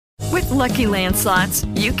Lucky Land Slots,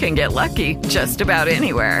 you can get lucky just about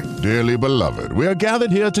anywhere. Dearly beloved, we are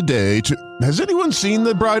gathered here today to... Has anyone seen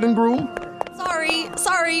the bride and groom?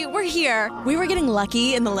 Sorry, we're here. We were getting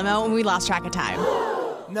lucky in the limo and we lost track of time.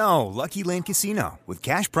 No, Lucky Land Casino, with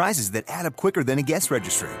cash prizes that add up quicker than a guest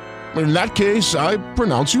registry. In that case, I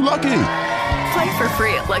pronounce you lucky. Play for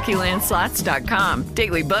free at LuckyLandSlots.com.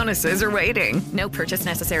 Daily bonuses are waiting. No purchase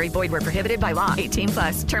necessary. Void where prohibited by law.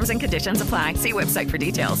 18+. Terms and conditions apply. See website for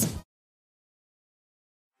details.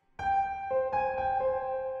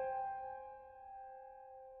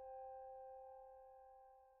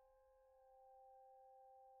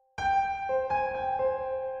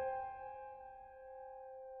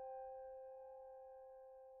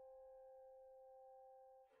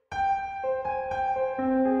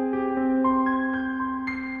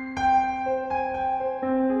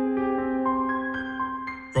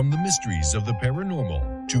 From the mysteries of the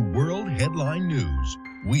paranormal to world headline news,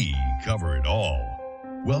 we cover it all.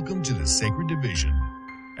 Welcome to the Sacred Division.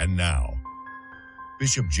 And now,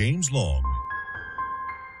 Bishop James Long.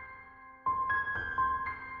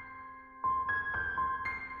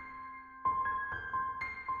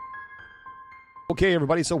 Okay,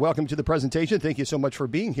 everybody, so welcome to the presentation. Thank you so much for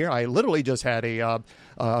being here. I literally just had a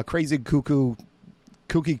crazy cuckoo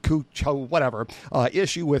whatever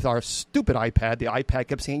issue with our stupid iPad. The iPad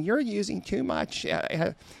kept saying, you're using too much.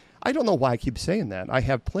 I don't know why I keep saying that. I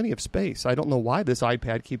have plenty of space. I don't know why this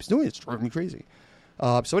iPad keeps doing it. It's driving me crazy.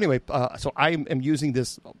 So anyway, so I am using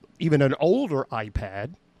this, even an older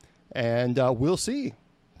iPad, and we'll see.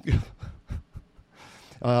 Yeah,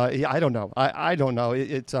 I don't know. I don't know.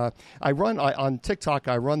 I run on TikTok.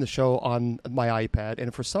 I run the show on my iPad,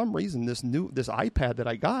 and for some reason, this iPad that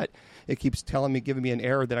I got, it keeps giving me an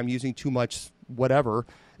error that I'm using too much whatever,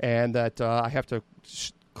 and that I have to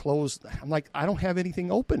close. I'm like, I don't have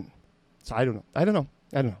anything open, so I don't know.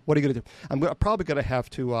 What are you gonna do? I'm probably gonna have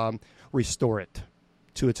to restore it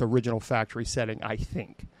to its original factory setting, I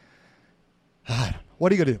think.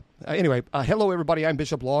 What are you gonna do? Anyway, hello everybody. I'm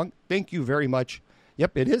Bishop Long. Thank you very much.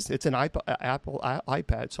 Yep, it is. It's an Apple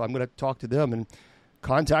iPad, so I'm going to talk to them and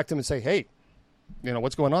contact them and say, hey,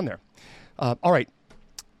 what's going on there? All right.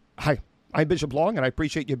 Hi, I'm Bishop Long, and I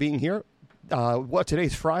appreciate you being here.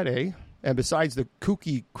 Today's Friday, and besides the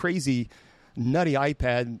kooky, crazy, nutty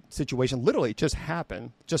iPad situation, literally it just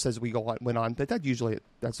happened just as we went on. That's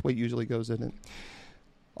the way it usually goes, isn't it?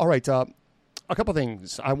 All right. A couple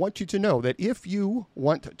things. I want you to know that if you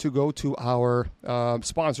want to go to our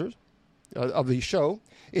sponsors, of the show,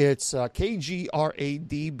 it's kgradb.com.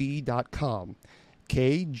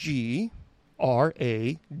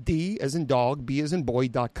 KGRAD as in dog, B as in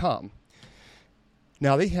boy.com.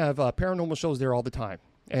 Now, they have paranormal shows there all the time,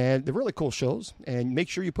 and they're really cool shows. And make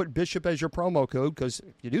sure you put Bishop as your promo code, because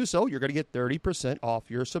if you do so, you're going to get 30% off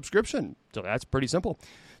your subscription. So that's pretty simple.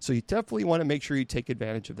 So you definitely want to make sure you take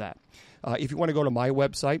advantage of that. If you want to go to my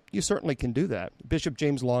website, you certainly can do that,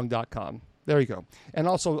 bishopjameslong.com. There you go. And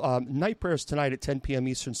also, night prayers tonight at 10 p.m.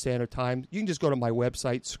 Eastern Standard Time. You can just go to my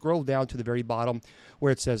website, scroll down to the very bottom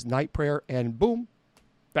where it says night prayer, and boom,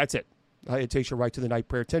 that's it. It takes you right to the night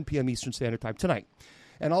prayer, 10 p.m. Eastern Standard Time tonight.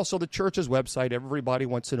 And also the church's website. Everybody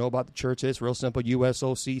wants to know about the church. It's real simple,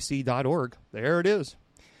 usocc.org. There it is.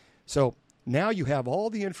 So now you have all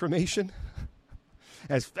the information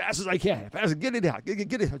as fast as I can. Get it out.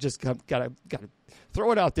 Get it. Just got to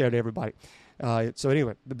throw it out there to everybody. So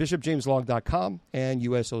anyway, the bishopjameslong.com and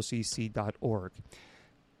usocc.org.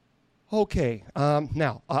 Okay,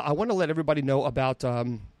 now I want to let everybody know about,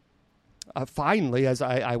 finally, as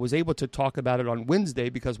I was able to talk about it on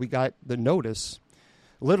Wednesday because we got the notice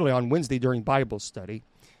literally on Wednesday during Bible study.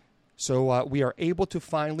 So we are able to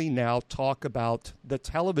finally now talk about the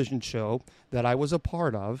television show that I was a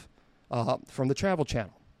part of from the Travel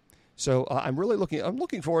Channel. So I'm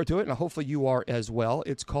looking forward to it, and hopefully you are as well.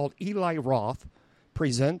 It's called Eli Roth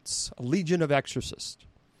Presents Legion of Exorcists.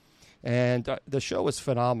 And the show is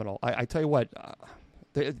phenomenal. I tell you what,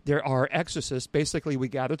 there are exorcists. Basically, we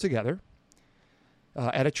gather together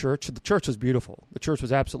at a church. The church was beautiful. The church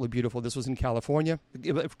was absolutely beautiful. This was in California.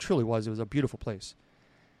 It truly was. It was a beautiful place.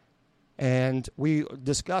 And we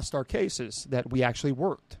discussed our cases that we actually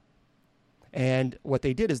worked. And what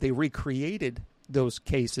they did is they recreated those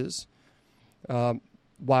cases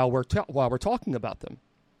while we're talking about them.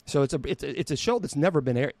 So it's a show that's never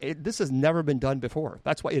been aired. This has never been done before.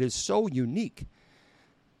 That's why it is so unique.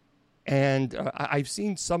 And I've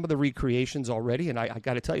seen some of the recreations already, and I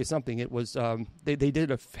got to tell you something. It was they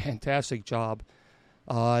did a fantastic job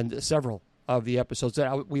on several of the episodes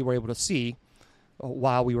that we were able to see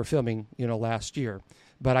while we were filming, last year.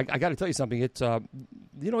 But I got to tell you something. It's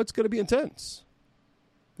it's going to be intense.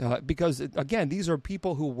 because, again, these are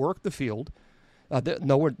people who work the field. They're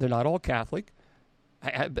not all Catholic,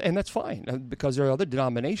 and that's fine, because there are other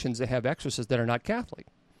denominations that have exorcists that are not Catholic.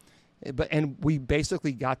 And we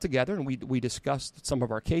basically got together and we discussed some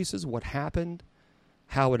of our cases, what happened,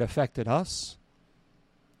 how it affected us,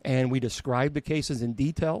 and we described the cases in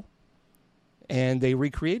detail, and they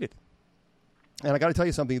recreated. And I got to tell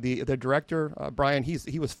you something, the director, Brian,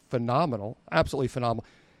 he was phenomenal, absolutely phenomenal.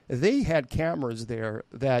 They had cameras there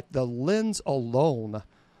that the lens alone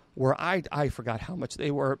were, I forgot how much they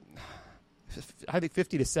were, I think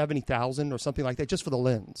 50 to 70,000 or something like that, just for the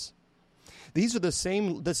lens. These are the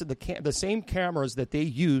same cameras that they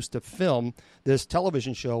used to film this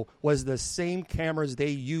television show was the same cameras they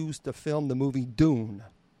used to film the movie Dune.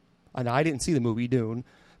 And I didn't see the movie Dune,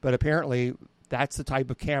 but apparently that's the type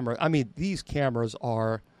of camera. I mean, these cameras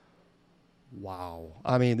are, wow.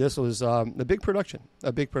 I mean, this was a big production,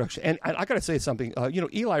 And I got to say something.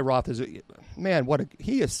 Eli Roth is, he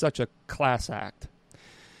is such a class act.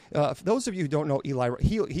 For those of you who don't know Eli,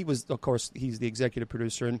 he was, of course, he's the executive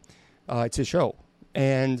producer, and it's his show.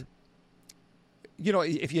 And,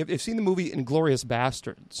 if you've seen the movie Inglourious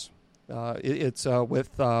Bastards, it's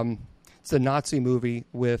the Nazi movie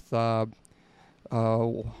with Brad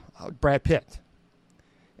Pitt.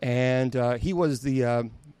 And he was the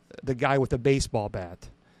guy with the baseball bat.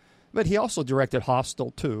 But he also directed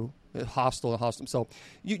Hostel, too. Hostel. So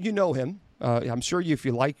you know him. I'm sure if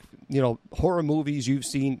you like, horror movies, you've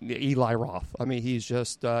seen Eli Roth. I mean, he's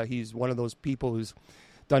just, he's one of those people who's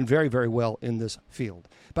done very, very well in this field.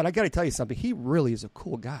 But I got to tell you something. He really is a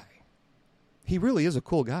cool guy. He really is a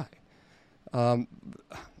cool guy.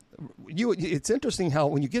 It's interesting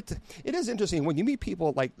how it is interesting when you meet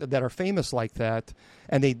people like that are famous like that,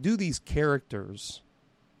 and they do these characters,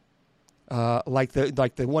 like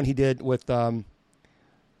the one he did with Brad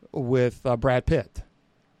Pitt,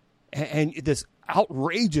 and this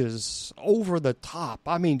outrageous, over the top.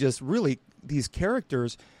 I mean, just really these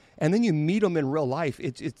characters, and then you meet him in real life.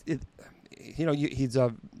 He's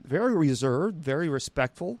very reserved, very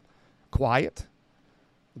respectful, quiet,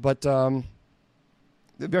 but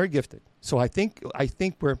very gifted. So I think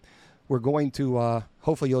we're going to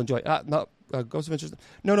hopefully you'll enjoy. Ghost of Interest.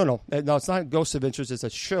 No. It's not Ghost of Interest. It's a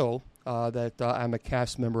show that I'm a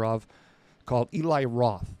cast member of called Eli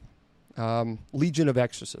Roth, Legion of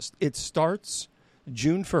Exorcists. It starts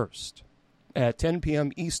June 1st at 10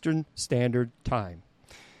 p.m. Eastern Standard Time.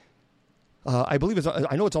 I believe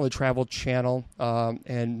I know it's on the Travel Channel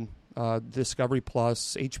and Discovery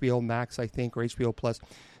Plus, HBO Max, I think, or HBO Plus.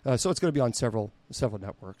 So it's going to be on several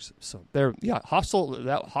networks. So there,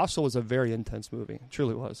 Hostel was a very intense movie. It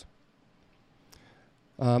truly was.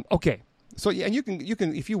 Okay, so yeah, and you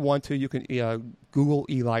can if you want to, you can Google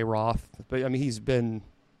Eli Roth. But I mean, he's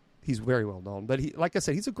very well known. But like I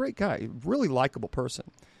said, he's a great guy, really likable person.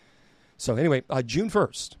 So anyway, June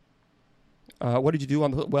 1st. What did you do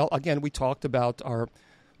well, again, we talked about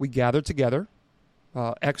we gathered together,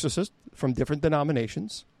 exorcists from different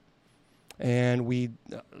denominations, and we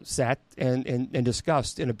sat and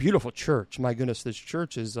discussed in a beautiful church. My goodness, this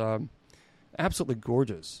church is absolutely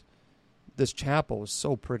gorgeous. This chapel was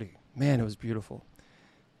so pretty. Man, it was beautiful.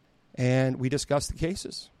 And we discussed the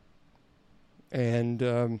cases. And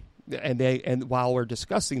while we're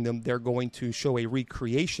discussing them, they're going to show a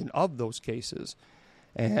recreation of those cases.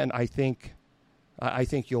 And I think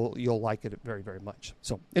you'll like it very, very much.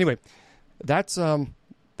 So anyway, that's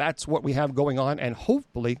what we have going on, and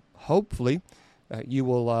hopefully you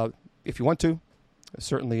will, if you want to,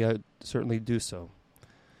 certainly do so.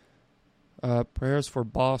 Prayers for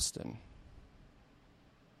Boston.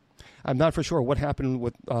 I'm not for sure what happened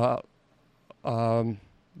with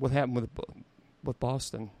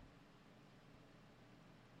Boston.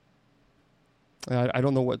 I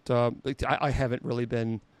don't know what I haven't really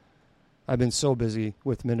been. I've been so busy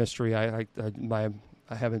with ministry. I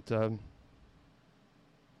haven't.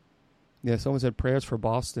 Someone said prayers for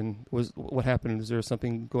Boston. What happened? Is there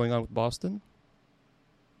something going on with Boston?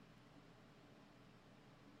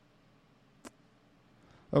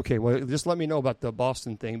 Okay, well, just let me know about the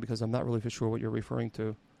Boston thing because I'm not really sure what you're referring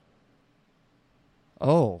to.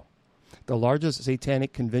 Oh, the largest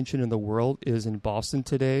satanic convention in the world is in Boston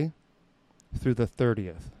today through the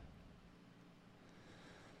 30th.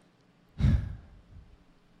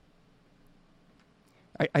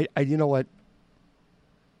 You know what?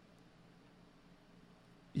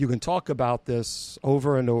 You can talk about this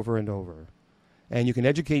over and over and over, and you can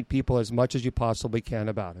educate people as much as you possibly can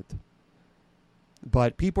about it.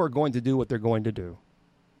 But people are going to do what they're going to do.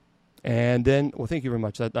 And then, well, thank you very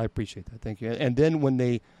much. I appreciate that. Thank you. And then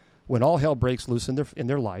when all hell breaks loose in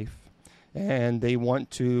their life, and they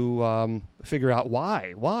want to figure out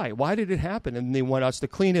why. Why did it happen? And they want us to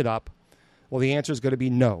clean it up. Well, the answer is going to be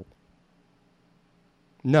no.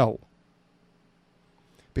 No.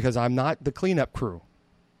 Because I'm not the cleanup crew.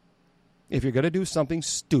 If you're going to do something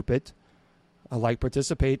stupid, like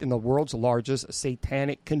participate in the world's largest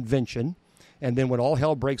satanic convention, and then when all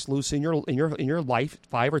hell breaks loose in your life,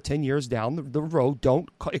 5 or 10 years down the road, don't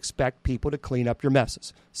expect people to clean up your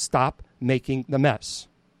messes. Stop making the mess.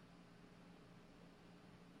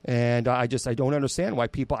 And I don't understand why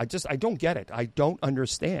people. I don't get it. I don't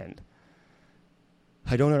understand.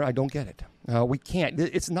 I don't get it. We can't.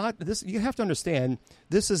 It's not this. You have to understand.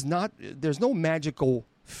 This is not. There's no magical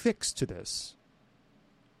fix to this.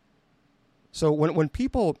 So when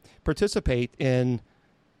people participate in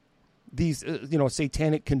these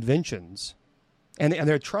satanic conventions, and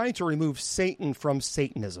they're trying to remove Satan from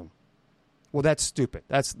Satanism, well, that's stupid.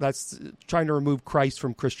 That's trying to remove Christ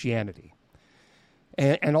from Christianity,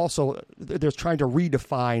 and also they're trying to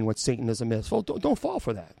redefine what Satanism is. Well, don't fall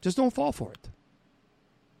for that. Just don't fall for it.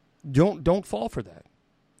 Don't fall for that,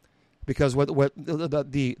 because what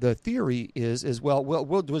the theory is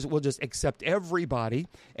we'll just accept everybody.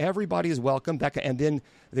 Everybody is welcome. And then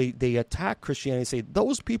they attack Christianity and say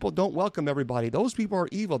those people don't welcome everybody. Those people are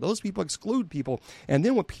evil. Those people exclude people. And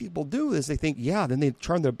then what people do is they think, then they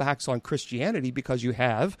turn their backs on Christianity, because you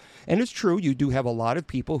have, and it's true, you do have a lot of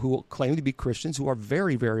people who claim to be Christians who are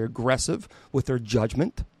very, very aggressive with their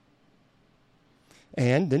judgment.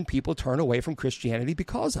 And then people turn away from Christianity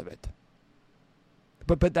because of it.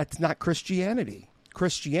 But that's not Christianity.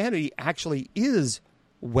 Christianity actually is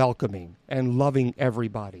welcoming and loving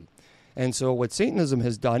everybody. And so what Satanism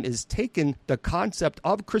has done is taken the concept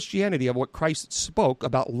of Christianity, of what Christ spoke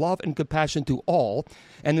about love and compassion to all,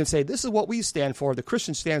 and then say, this is what we stand for. The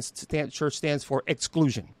Christian church stands for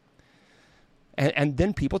exclusion. And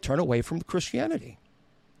then people turn away from Christianity.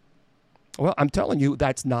 Well, I'm telling you,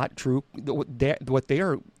 that's not true. What they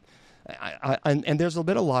are, and there's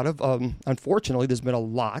been a lot of, unfortunately, there's been a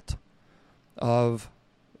lot of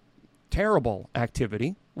terrible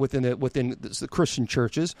activity within the Christian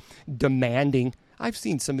churches, demanding. I've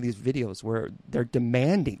seen some of these videos where they're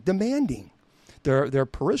demanding their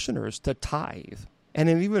parishioners to tithe, and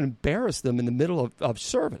it even embarrass them in the middle of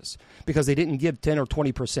service because they didn't give 10 or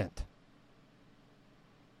 20%.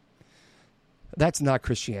 That's not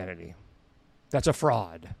Christianity. That's a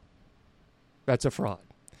fraud. That's a fraud.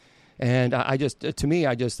 And I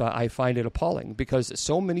find it appalling, because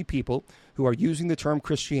so many people who are using the term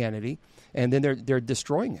Christianity, and then they're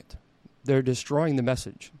destroying it. They're destroying the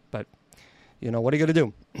message. But, what are you going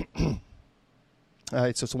to do?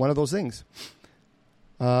 It's just one of those things.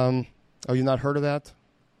 Oh, you not heard of that?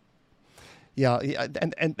 Yeah,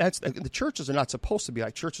 and that's, the churches are not supposed to be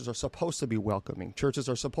like. Churches are supposed to be welcoming. Churches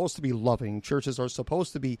are supposed to be loving. Churches are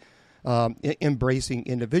supposed to be embracing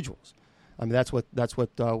individuals. I mean, that's what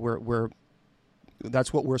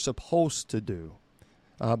we're supposed to do.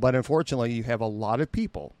 But unfortunately, you have a lot of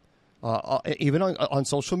people, even on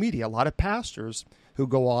social media, a lot of pastors who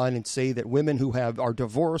go on and say that women who are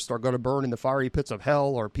divorced are going to burn in the fiery pits of hell,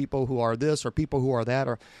 or people who are this, or people who are that,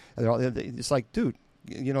 or it's like, dude,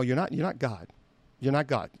 you're not God. You're not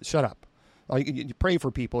God. Shut up. You pray for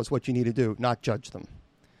people is what you need to do, not judge them.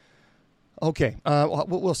 Okay,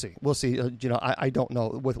 we'll see. We'll see. I don't know.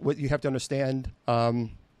 What you have to understand,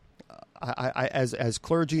 as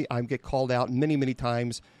clergy, I get called out many, many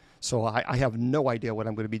times, so I have no idea what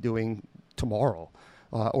I'm going to be doing tomorrow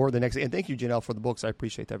or the next day. And thank you, Janelle, for the books. I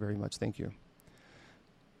appreciate that very much. Thank you.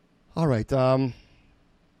 All right.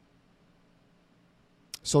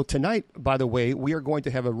 So tonight, by the way, we are going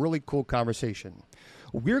to have a really cool conversation.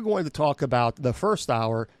 We're going to talk about the first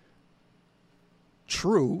hour,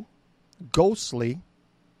 true ghostly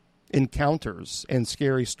encounters and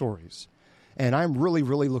scary stories. And I'm really,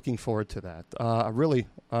 really looking forward to that.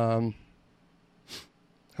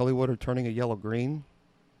 Hollywood are turning a yellow-green.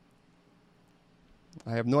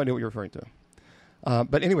 I have no idea what you're referring to.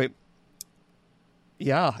 But anyway,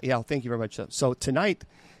 yeah, thank you very much. So tonight,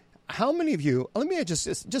 how many of you, let me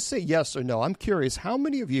just say yes or no. I'm curious, how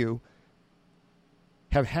many of you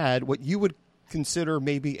have had what you would consider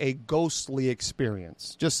maybe a ghostly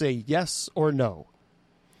experience? Just say yes or no.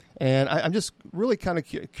 And I'm just really kind of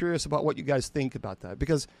curious about what you guys think about that.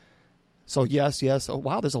 Because, so yes. Oh,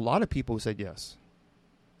 wow, there's a lot of people who said yes.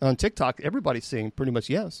 On TikTok, everybody's saying pretty much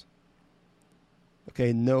yes.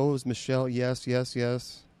 Okay, no's, Michelle, yes.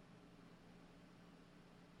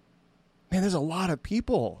 Man, there's a lot of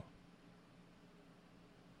people.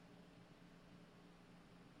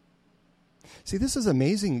 See, this is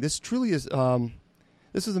amazing. This truly is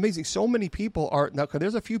This is amazing. So many people are now.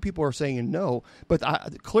 There's a few people are saying no, but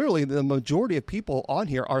clearly the majority of people on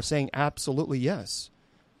here are saying absolutely yes.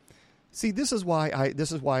 See, this is why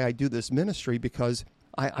I do this ministry, because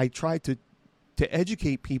I try to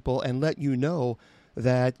educate people and let you know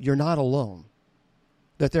that you're not alone.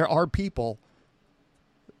 That there are people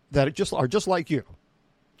that are just like you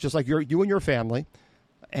and your family,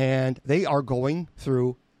 and they are going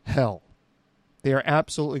through hell. They are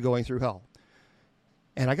absolutely going through hell.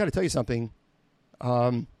 And I got to tell you something.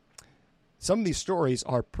 Some of these stories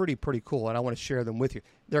are pretty cool, and I want to share them with you.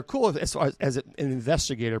 They're cool as far as an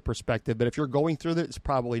investigator perspective, but if you're going through it, it's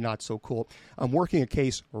probably not so cool. I'm working a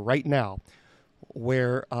case right now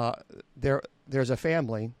where there's a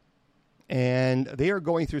family, and they are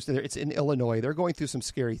going through. It's in Illinois. They're going through some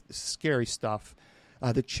scary stuff.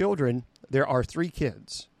 The children. There are 3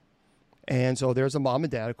 kids, and so there's a mom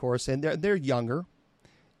and dad, of course, and they're younger,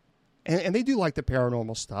 and they do like the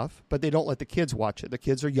paranormal stuff, but they don't let the kids watch it. The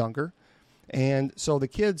kids are younger, and so the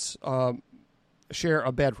kids share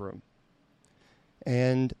a bedroom,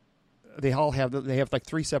 and they have like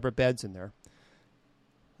 3 separate beds in there.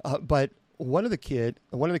 But one of the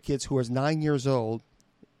kids who is 9 years old,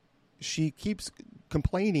 she keeps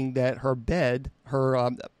complaining that her bed,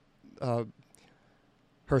 her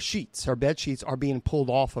bed sheets are being pulled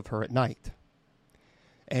off of her at night.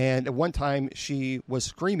 And at one time she was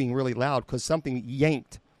screaming really loud because something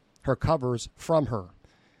yanked her covers from her.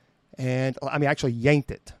 And actually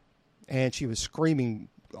yanked it. And she was screaming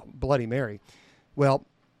Bloody Mary. Well,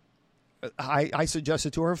 I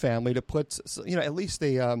suggested to her family to put, at least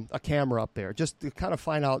a camera up there, just to kind of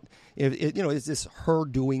find out if is this her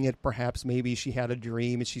doing it? Perhaps maybe she had a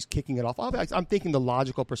dream and she's kicking it off. I'm thinking the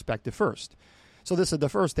logical perspective first. So this is the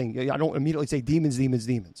first thing. I don't immediately say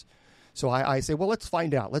demons. So I say, well, let's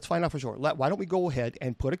find out. Let's find out for sure. Why don't we go ahead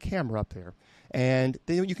and put a camera up there, and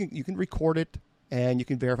then you can record it and you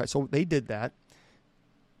can verify. So they did that,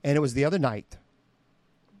 and it was the other night.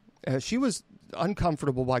 She was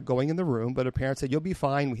uncomfortable by going in the room, but her parents said, "You'll be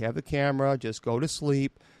fine. We have the camera. Just go to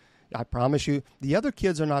sleep. I promise you." The other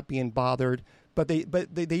kids are not being bothered, but they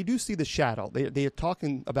do see the shadow. They are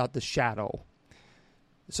talking about the shadow.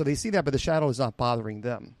 So they see that, but the shadow is not bothering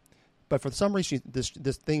them. But for some reason, this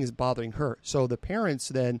thing is bothering her. So the parents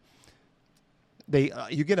then,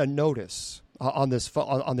 you get a notice on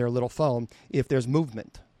their little phone if there's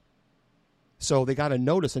movement. So they got a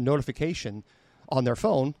notification on their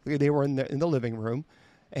phone. They were in the living room,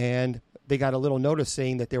 and they got a little notice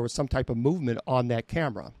saying that there was some type of movement on that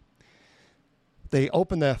camera. They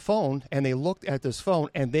opened the phone and they looked at this phone,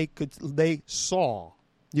 and I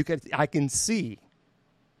can see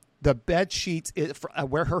the bed sheets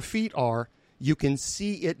where her feet are. You can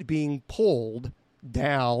see it being pulled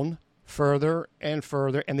down further and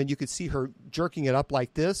further, and then you could see her jerking it up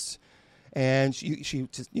like this, and she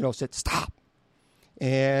just, said stop,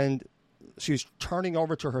 and she was turning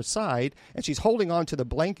over to her side, and she's holding on to the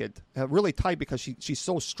blanket really tight because she's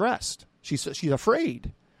so stressed. She's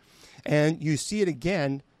afraid, and you see it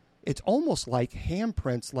again. It's almost like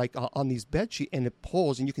handprints, like on these bed sheets, and it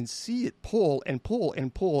pulls, and you can see it pull and pull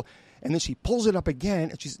and pull, and then she pulls it up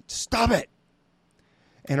again, and she's, stop it.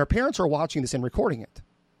 And her parents are watching this and recording it.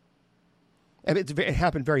 And it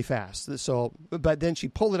happened very fast. So, but then she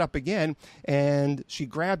pulled it up again, and she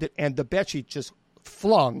grabbed it, and the bed sheet just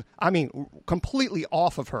flung, completely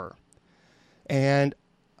off of her. And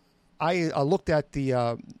I looked at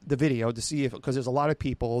the video to see because there's a lot of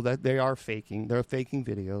people that they're faking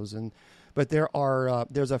videos, but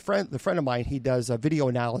there's a friend of mine. He does video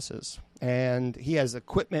analysis, and he has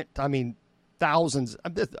equipment. Thousands.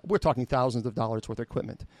 We're talking thousands of dollars worth of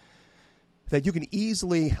equipment that you can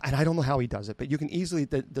easily, and I don't know how he does it, but you can easily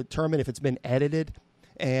determine if it's been edited,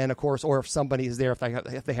 and of course, or if somebody is there,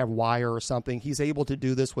 if they have wire or something. He's able to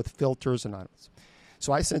do this with filters and others.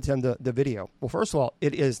 So I sent him the video. Well, first of all,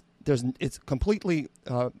 it's completely,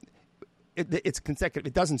 it's consecutive.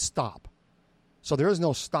 It doesn't stop. So there is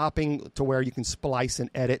no stopping to where you can splice and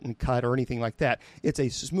edit and cut or anything like that. It's a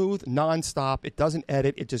smooth, nonstop. It doesn't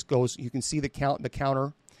edit. It just goes. You can see the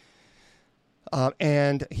counter.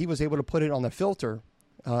 And he was able to put it on the filter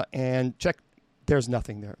and check. There's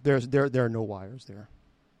nothing there. There are no wires there.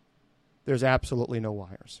 There's absolutely no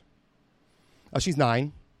wires. She's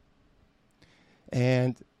 9.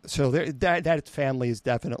 And so that family is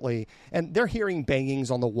definitely, and they're hearing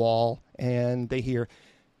bangings on the wall, and they hear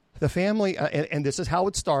the family, and this is how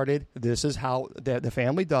it started. This is how the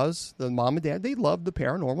family does. The mom and dad, they love the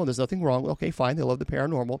paranormal. There's nothing wrong. Okay, fine. They love the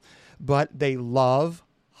paranormal, but they love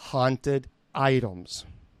haunted items.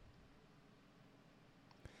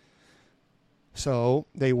 So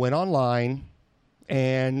they went online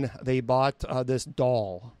and they bought this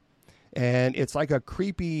doll, and it's like a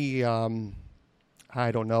creepy.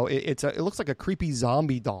 I don't know. It looks like a creepy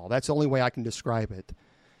zombie doll. That's the only way I can describe it.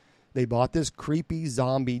 They bought this creepy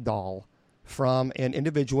zombie doll from an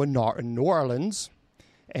individual in New Orleans,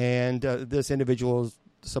 and this individual is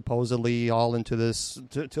supposedly all into this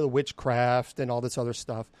to witchcraft and all this other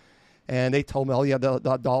stuff. And they told me, oh, yeah, the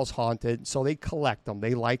doll's haunted. So they collect them.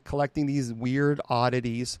 They like collecting these weird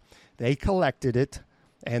oddities. They collected it,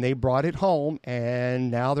 and they brought it home, and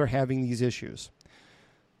now they're having these issues.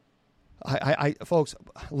 Folks,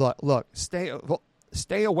 look,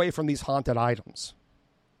 stay away from these haunted items.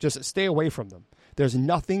 Just stay away from them. There's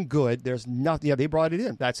nothing good. There's nothing. Yeah, they brought it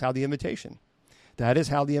in. That's how the invitation. That is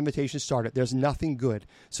how the invitation started. There's nothing good.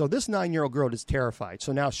 So this 9-year-old girl is terrified.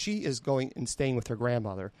 So now she is going and staying with her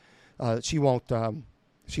grandmother. She won't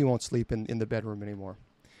sleep in the bedroom anymore.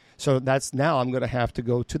 So that's now I'm going to have to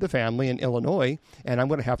go to the family in Illinois, and I'm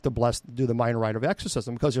going to have to do the minor rite of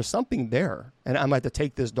exorcism because there's something there, and I'm going to have to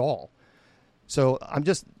take this doll. So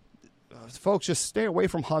folks, just stay away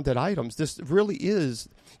from haunted items. This really is,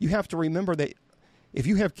 you have to remember that if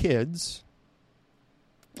you have kids,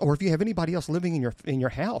 or if you have anybody else living in your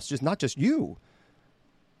house, not just you,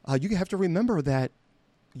 you have to remember that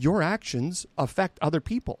your actions affect other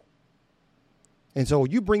people. And so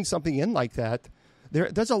you bring something in like that,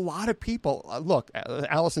 there's a lot of people. Look,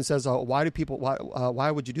 Allison says, why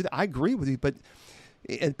would you do that? I agree with you, but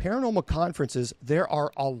at paranormal conferences, there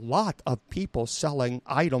are a lot of people selling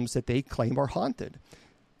items that they claim are haunted.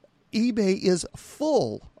 eBay is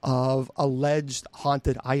full of alleged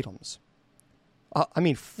haunted items.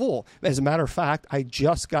 Full. As a matter of fact, I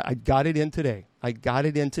got it in today. I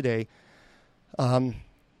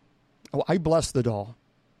blessed the doll.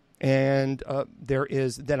 And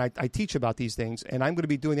I teach about these things, and I'm going to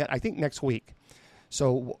be doing that, I think, next week.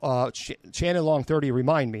 So Shannon Long 30,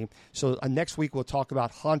 remind me. So next week we'll talk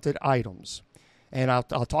about haunted items. And I'll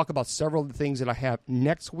talk about several of the things that I have.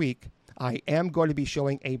 Next week, I am going to be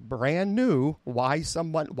showing a brand new, why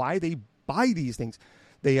they buy these things.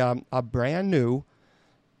 A brand new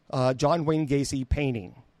John Wayne Gacy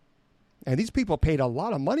painting. And these people paid a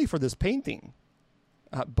lot of money for this painting.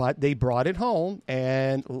 But they brought it home,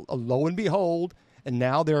 and lo and behold, and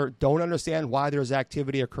now they don't understand why there's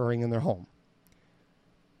activity occurring in their home.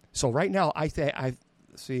 So right now, I think I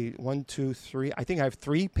have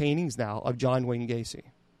 3 paintings now of John Wayne Gacy.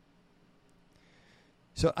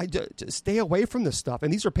 So just stay away from this stuff.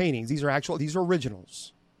 And these are paintings. These are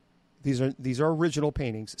originals. These are original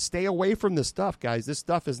paintings. Stay away from this stuff, guys. This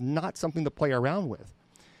stuff is not something to play around with.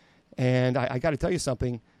 And I got to tell you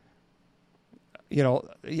something.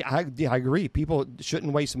 I agree. People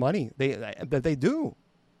shouldn't waste money. They do.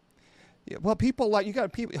 Well,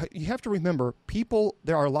 you have to remember,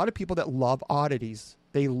 there are a lot of people that love oddities.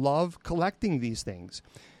 They love collecting these things.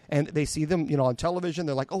 And they see them, on television.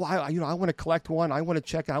 They're like, oh, I want to collect one. I want to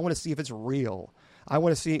check it. I want to see if it's real. I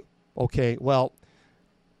want to see, okay, well,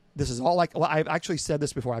 this is all I've actually said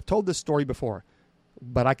this before. I've told this story before.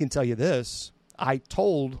 But I can tell you this. I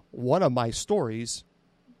told one of my stories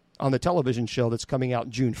on the television show that's coming out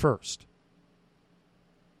June 1st.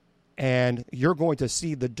 And you're going to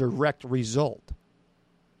see the direct result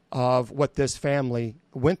of what this family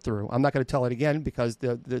went through. I'm not going to tell it again because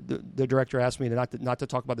the director asked me not to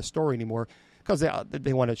talk about the story anymore because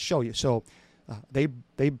they want to show you. So they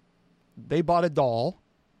bought a doll,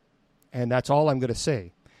 and that's all I'm going to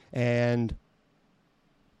say. And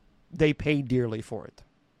they paid dearly for it.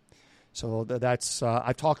 So that's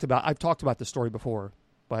I've talked about the story before.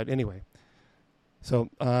 But anyway, so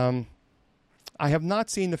I have not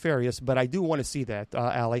seen Nefarious, but I do want to see that,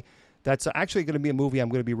 Allie. That's actually going to be a movie I'm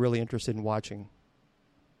going to be really interested in watching.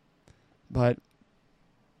 But,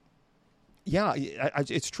 yeah,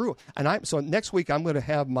 it's true. And so next week I'm going to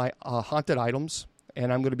have my haunted items,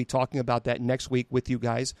 and I'm going to be talking about that next week with you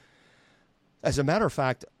guys. As a matter of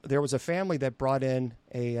fact, there was a family that brought in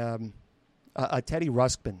a Teddy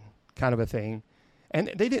Ruxpin kind of a thing. And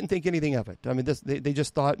they didn't think anything of it. I mean, they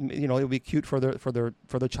just thought, it would be cute for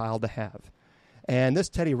the child to have. And this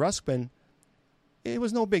Teddy Ruxpin, it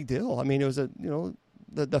was no big deal. I mean, it was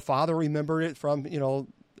the father remembered it from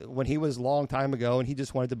when he was a long time ago, and he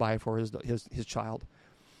just wanted to buy it for his child.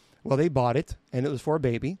 Well, they bought it, and it was for a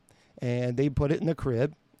baby, and they put it in the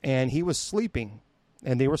crib, and he was sleeping,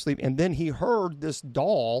 and they were sleeping, and then he heard this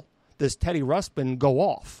doll, this Teddy Ruxpin, go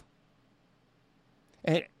off.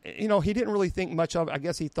 And, he didn't really think much of it. I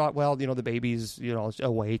guess he thought, well, the baby's,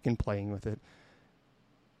 awake and playing with it.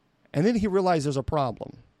 And then he realized there's a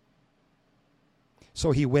problem. So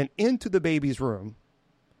he went into the baby's room,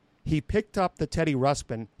 He picked up the Teddy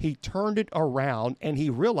Ruxpin, he turned it around, and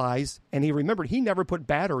he realized, and he remembered he never put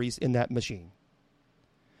batteries in that machine.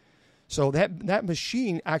 So that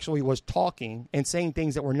machine actually was talking and saying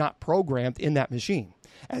things that were not programmed in that machine.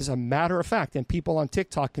 As a matter of fact, and people on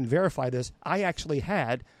TikTok can verify this, I actually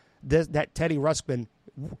had that Teddy Ruxpin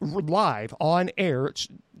live on air,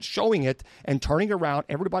 showing it and turning it around.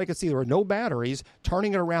 Everybody could see there were no batteries,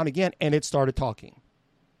 turning it around again, and it started talking.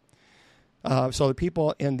 So the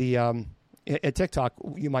people in the at TikTok,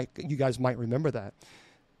 you guys might remember that.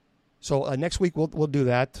 So next week we'll do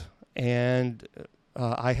that, and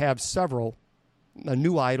I have several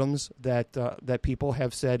new items that people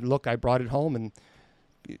have said, look, I brought it home, and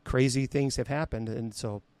crazy things have happened, and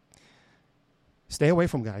so stay away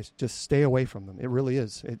from guys. Just stay away from them. It really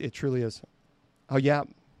is. It truly is. Oh yeah,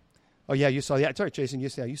 you saw that. Sorry, Jason, you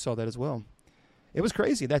saw that as well. It was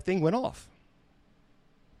crazy. That thing went off.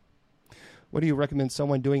 What do you recommend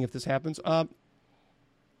someone doing if this happens? Well,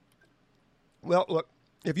 look,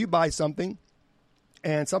 if you buy something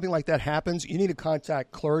and something like that happens, you need to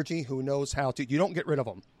contact clergy who knows how to. You don't get rid of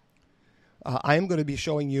them. I am going to be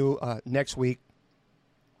showing you next week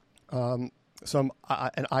an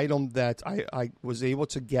item that I was able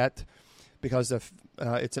to get because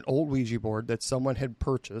it's an old Ouija board that someone had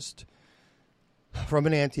purchased from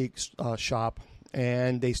an antique shop,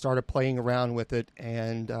 and they started playing around with it,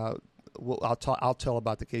 and I'll tell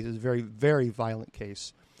about the case. It's a very, very violent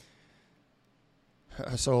case.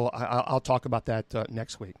 So I'll talk about that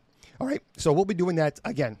next week. All right, so we'll be doing that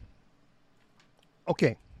again.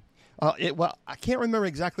 Okay. Well, I can't remember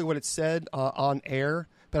exactly what it said on air,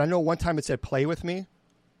 but I know one time it said "play with me."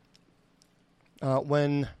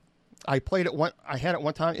 When I played it, I had it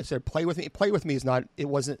one time. It said "play with me." Play with me is not. It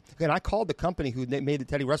wasn't. Again, I called the company who made the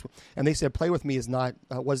Teddy Ruxpin, and they said "play with me" is not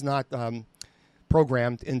was not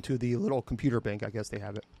programmed into the little computer bank. I guess they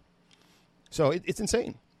have it. So it's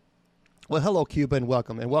insane. Well, hello, Cuba, and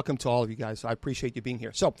welcome to all of you guys. I appreciate you being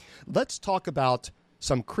here. So let's talk about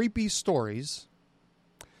some creepy stories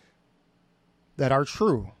that are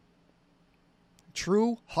true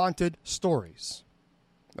haunted stories.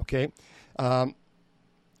 Okay.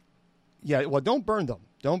 Yeah. Well, don't burn them.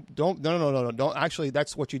 No. Don't. Actually,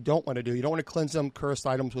 that's what you don't want to do. You don't want to cleanse them, cursed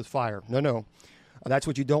items with fire. No. That's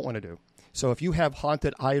what you don't want to do. So if you have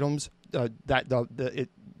haunted items,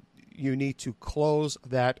 you need to close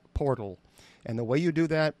that portal, and the way you do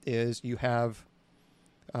that is you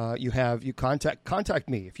contact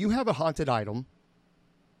me. If you have a haunted item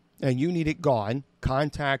and you need it gone,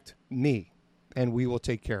 contact me, and we will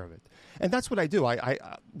take care of it. And that's what I do. I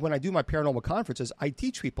when I do my paranormal conferences, I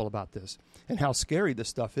teach people about this and how scary this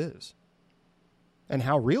stuff is, and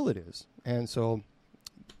how real it is. And so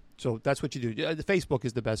that's what you do. The Facebook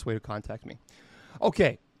is the best way to contact me.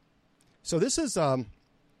 Okay, so this is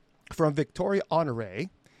from Victoria Honore,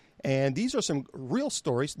 and these are some real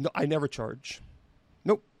stories. No, I never charge.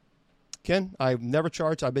 Nope. Ken, I've never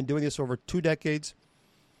charged. I've been doing this over 2 decades.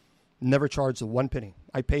 Never charged 1 penny.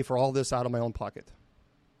 I pay for all this out of my own pocket.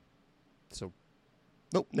 So,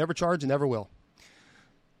 nope, never charge and never will.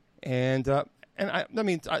 And I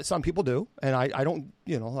mean, some people do, and I don't.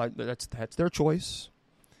 That's their choice.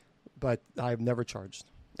 But I've never charged.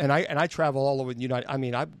 And I travel all over the United. I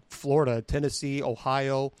mean, Florida, Tennessee,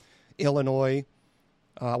 Ohio, Illinois.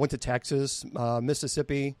 I went to Texas,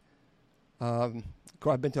 Mississippi. I've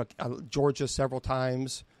been to Georgia several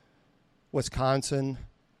times, Wisconsin.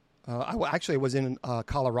 I was in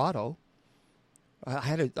Colorado. I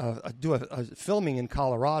had to do a filming in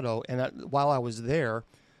Colorado, and while I was there,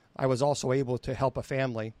 I was also able to help a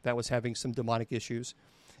family that was having some demonic issues.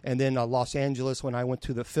 And then Los Angeles, when I went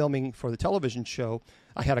to the filming for the television show,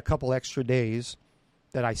 I had a couple extra days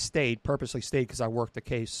that I purposely stayed because I worked the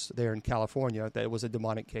case there in California that it was a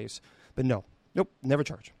demonic case. But nope, never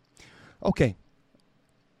charge. Okay,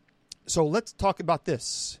 so let's talk about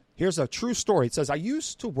this. Here's a true story. It says, I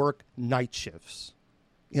used to work night shifts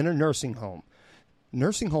in a nursing home.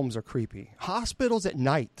 Nursing homes are creepy. Hospitals at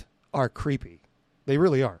night are creepy. They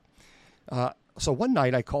really are. So one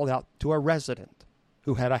night I called out to a resident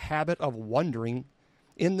who had a habit of wandering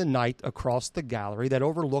in the night across the gallery that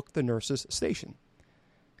overlooked the nurse's station.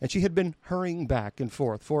 And she had been hurrying back and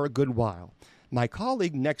forth for a good while. My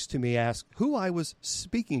colleague next to me asked who I was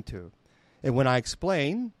speaking to. And when I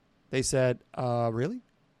explained, they said, really?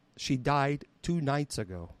 She died 2 nights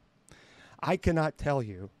ago. I cannot tell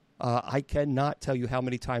you how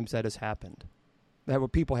many times that has happened.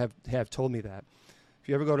 People have told me that. If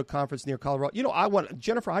you ever go to a conference near Colorado, I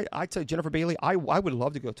tell you, Jennifer Bailey, I would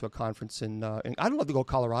love to go to a conference and I'd love to go to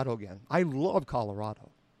Colorado again. I love Colorado.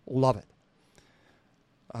 Love it.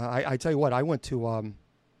 I tell you what, I went to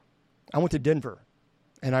I went to Denver,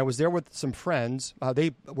 and I was there with some friends.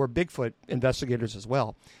 They were Bigfoot investigators as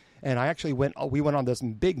well. And we went on this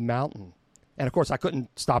big mountain. And, of course, I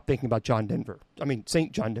couldn't stop thinking about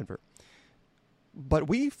St. John Denver. But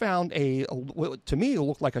we found to me, it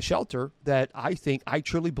looked like a shelter that I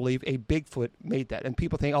truly believe a Bigfoot made that. And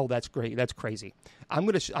people think, oh, that's great, that's crazy. I'm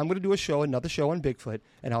gonna do another show on Bigfoot,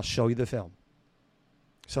 and I'll show you the film.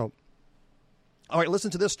 So, all right,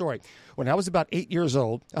 listen to this story. When I was about 8 years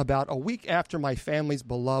old, about a week after my family's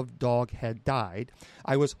beloved dog had died,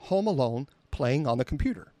 I was home alone playing on the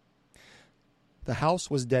computer. The house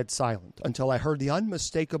was dead silent until I heard the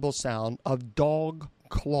unmistakable sound of dog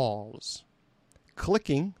claws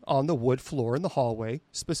clicking on the wood floor in the hallway,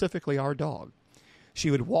 specifically our dog.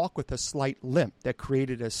 She would walk with a slight limp that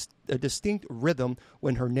created a distinct rhythm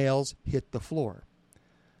when her nails hit the floor.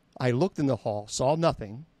 I looked in the hall, saw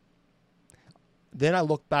nothing. Then I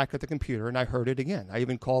looked back at the computer and I heard it again. I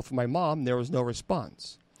even called for my mom, and there was no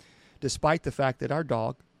response. Despite the fact that our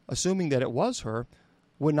dog, assuming that it was her,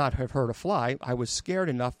 would not have hurt a fly, I was scared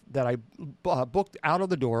enough that I booked out of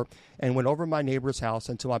the door and went over to my neighbor's house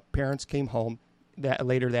until my parents came home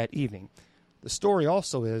later that evening. The story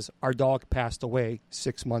also is our dog passed away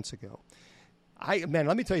 6 months ago.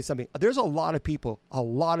 Let me tell you something. There's a lot of people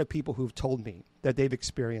who've told me that they've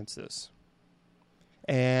experienced this.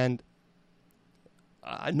 And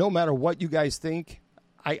no matter what you guys think,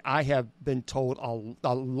 I have been told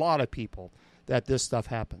a lot of people that this stuff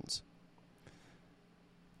happens.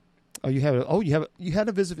 You had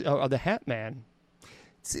a visit the Hat Man.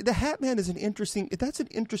 See, the Hat Man is an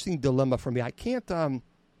interesting dilemma for me. I can't.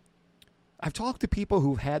 I've talked to people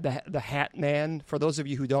who've had the Hat Man. For those of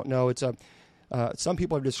you who don't know, it's some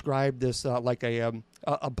people have described this like a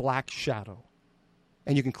black shadow,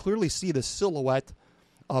 and you can clearly see the silhouette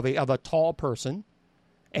of a tall person,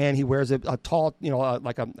 and he wears a tall,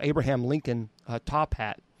 like an Abraham Lincoln top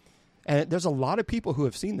hat. And there's a lot of people who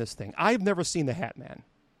have seen this thing. I've never seen the Hat Man,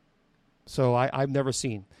 so I've never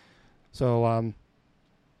seen. So.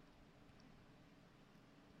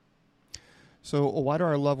 So why do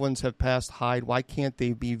our loved ones have passed hide? Why can't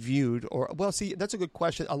they be viewed? See, that's a good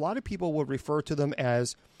question. A lot of people will refer to them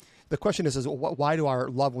as, the question is why do our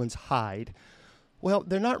loved ones hide? Well,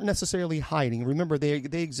 they're not necessarily hiding. Remember, they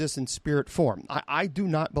exist in spirit form. I do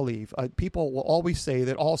not believe. People will always say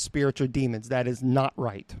that all spirits are demons. That is not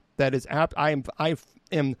right. That is I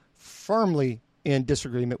am firmly in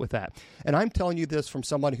disagreement with that. And I'm telling you this from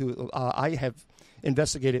someone who I have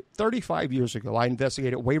investigated 35 years ago. I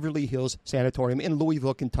investigated Waverly Hills Sanatorium in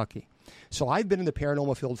Louisville, Kentucky. So I've been in the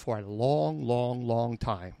paranormal field for a long, long, long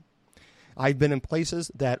time. I've been in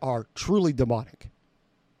places that are truly demonic.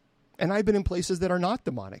 And I've been in places that are not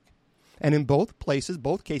demonic. And in both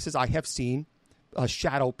cases, I have seen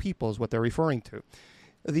shadow people is what they're referring to.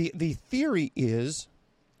 The theory is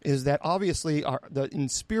that obviously in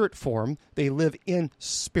spirit form, they live in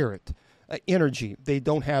spirit. Energy. They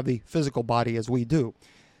don't have the physical body as we do.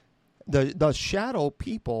 The shadow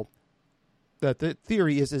people, the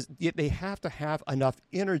theory is they have to have enough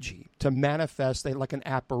energy to manifest like an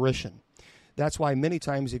apparition. That's why many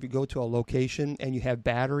times if you go to a location and you have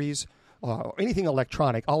batteries or anything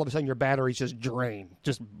electronic, all of a sudden your batteries just drain,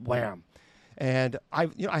 just wham. And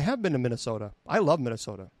I have been to Minnesota. I love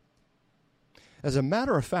Minnesota. As a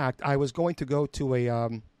matter of fact, I was going to go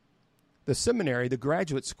to the seminary, the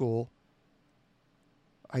graduate school.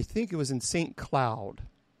 I think it was in St. Cloud.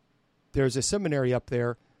 There's a seminary up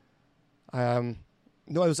there.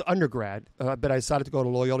 No, it was undergrad, but I decided to go to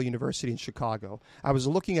Loyola University in Chicago. I was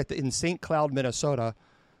looking in St. Cloud, Minnesota.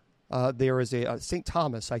 There is a St.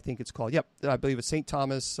 Thomas, I think it's called. Yep, I believe it's St.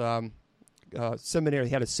 Thomas Seminary. They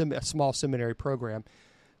had a small seminary program,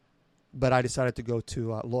 but I decided to go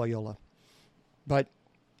to Loyola. But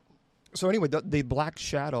so anyway, the black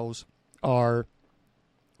shadows are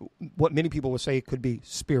what many people would say could be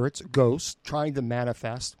spirits, ghosts, trying to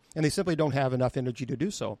manifest, and they simply don't have enough energy to do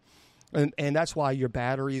so. And that's why your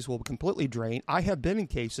batteries will completely drain. I have been in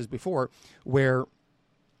cases before where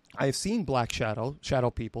I've seen black shadow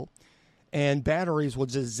people, and batteries will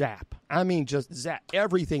just zap. I mean, just zap.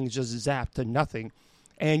 Everything's just zapped to nothing,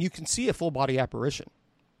 and you can see a full-body apparition.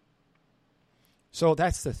 So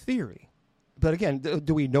that's the theory. But again,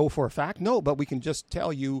 do we know for a fact? No, but we can just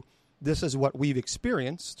tell you this is what we've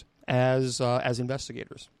experienced as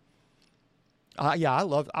investigators. Yeah, I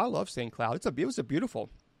love St. Cloud. It was a beautiful.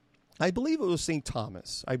 I believe it was St.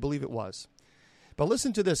 Thomas. I believe it was. But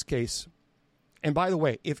listen to this case. And by the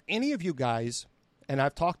way, if any of you guys, and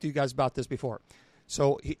I've talked to you guys about this before,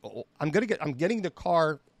 so I'm getting the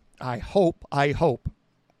car. I hope.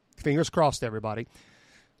 Fingers crossed, everybody.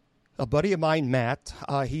 A buddy of mine, Matt,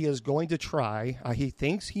 he is going to try. He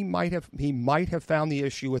thinks he might have found the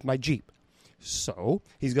issue with my Jeep. So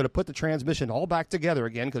he's going to put the transmission all back together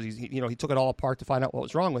again because he took it all apart to find out what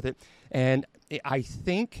was wrong with it. And I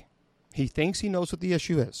think he thinks he knows what the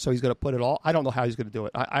issue is. So he's going to put it all. I don't know how he's going to do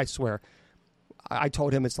it. I swear. I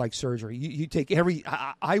told him it's like surgery. You take every.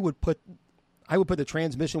 I would put the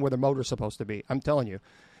transmission where the motor's supposed to be. I'm telling you.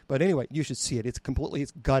 But anyway, you should see it. It's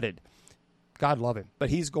gutted. God love him.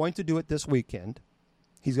 But he's going to do it this weekend.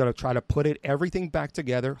 He's going to try to put everything back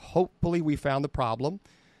together. Hopefully we found the problem.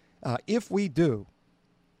 If we do,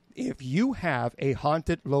 if you have a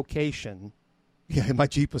haunted location, yeah, my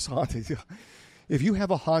Jeep was haunted. If you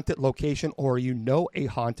have a haunted location or you know a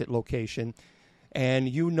haunted location and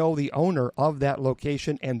you know the owner of that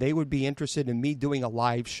location and they would be interested in me doing a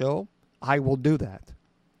live show, I will do that.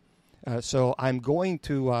 So I'm going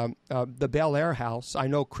to the Bel Air house. I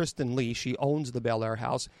know Kristen Lee. She owns the Bel Air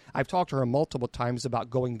house. I've talked to her multiple times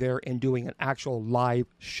about going there and doing an actual live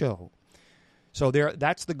show. So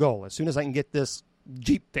that's the goal. As soon as I can get this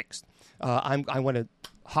Jeep fixed, I want to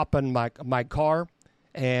hop in my car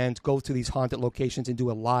and go to these haunted locations and do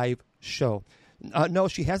a live show. No,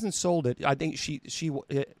 she hasn't sold it. I think she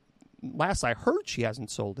last I heard, she hasn't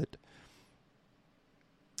sold it.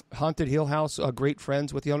 Haunted Hill House, great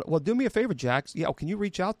friends with the owner. Well, do me a favor, Jax. Yeah, can you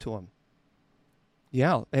reach out to him?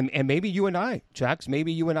 Yeah, and maybe you and I, Jax,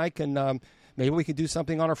 maybe you and I can, maybe we can do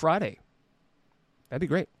something on a Friday. That'd be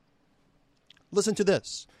great. Listen to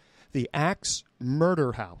this. The Axe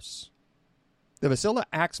Murder House. The Vasilla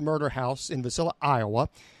Axe Murder House in Vasilla, Iowa,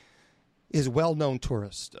 is a well-known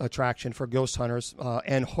tourist attraction for ghost hunters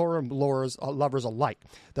and horror lovers alike.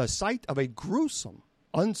 The site of a gruesome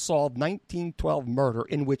unsolved 1912 murder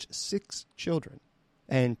in which 6 children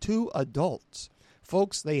and 2 adults,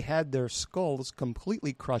 folks, they had their skulls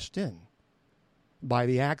completely crushed in by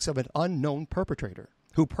the axe of an unknown perpetrator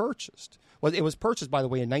who purchased. Well, it was purchased, by the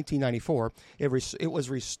way, in 1994. It was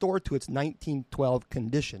restored to its 1912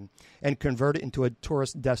 condition and converted into a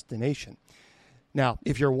tourist destination. Now,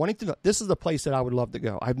 if you're wanting to know, this is the place that I would love to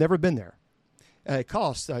go. I've never been there. It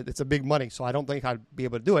costs, it's a big money, so I don't think I'd be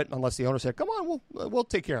able to do it unless the owner said, come on, we'll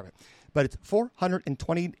take care of it. But it's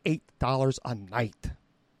 $428 a night.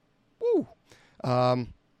 Woo!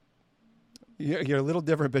 You're a little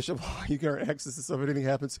different, Bishop. You can access this if anything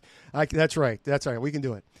happens. That's right. We can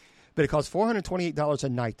do it. But it costs $428 a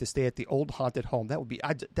night to stay at the old haunted home. That would be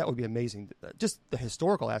amazing. Just the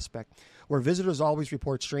historical aspect, where visitors always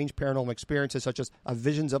report strange paranormal experiences, such as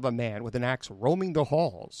visions of a man with an axe roaming the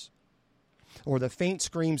halls, or the faint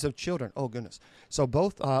screams of children. Oh, goodness. So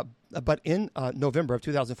but in November of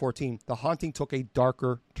 2014, the haunting took a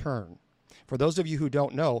darker turn. For those of you who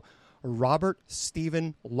don't know, Robert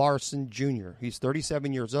Stephen Larson Jr., he's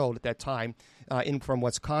 37 years old at that time, from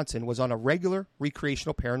Wisconsin, was on a regular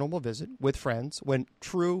recreational paranormal visit with friends when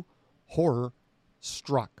true horror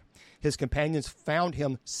struck. His companions found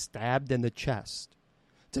him stabbed in the chest.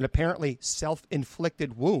 It's an apparently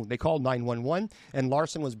self-inflicted wound. They called 911, and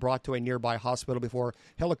Larson was brought to a nearby hospital before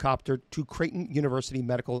helicoptered to Creighton University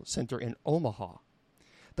Medical Center in Omaha.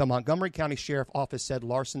 The Montgomery County Sheriff Office said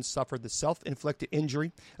Larson suffered the self-inflicted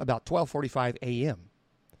injury about 12:45 a.m.,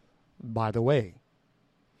 by the way,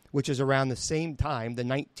 which is around the same time the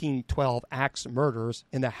 1912 axe murders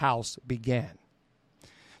in the house began.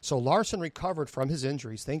 So Larson recovered from his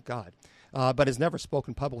injuries, thank God, but has never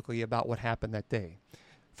spoken publicly about what happened that day.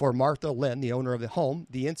 For Martha Lynn, the owner of the home,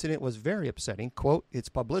 the incident was very upsetting. Quote, it's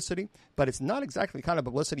publicity, but it's not exactly the kind of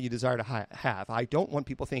publicity you desire to have. I don't want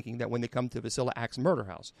people thinking that when they come to Vasilla Axe Murder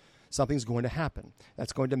House, something's going to happen.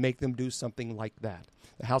 That's going to make them do something like that.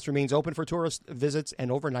 The house remains open for tourist visits and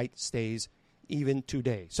overnight stays even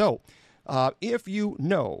today. So if you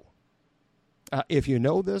know this, if you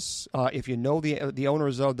know the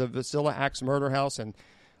owners of the Vasilla Axe Murder House, and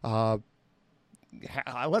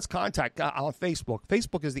let's contact on Facebook.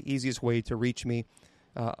 Facebook is the easiest way to reach me,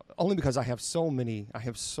 only because I have so many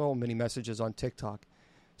messages on TikTok.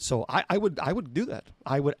 So I would do that.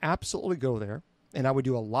 I would absolutely go there, and I would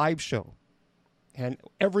do a live show, and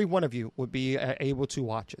every one of you would be able to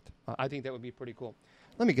watch it. I think that would be pretty cool.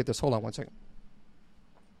 Let me get this. Hold on one second.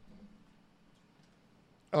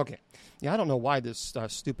 Okay. Yeah, I don't know why this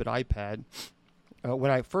stupid iPad.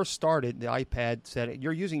 When I first started, the iPad said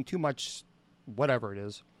you're using too much. Whatever it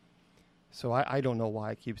is. So I don't know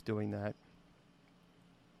why it keeps doing that.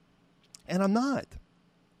 And I'm not.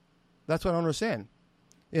 That's what I don't understand.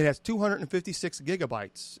 It has 256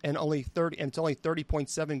 gigabytes and it's only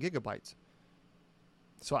 30.7 gigabytes.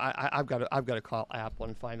 So I've got to call Apple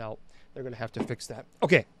and find out. They're going to have to fix that.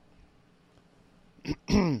 Okay.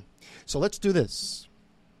 So let's do this.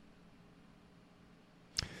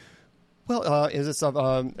 Well, is it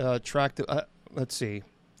attractive? Let's see.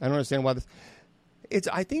 I don't understand why this.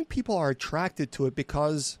 I think people are attracted to it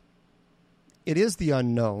because it is the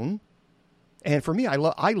unknown. And for me, I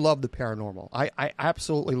love the paranormal. I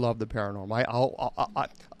absolutely love the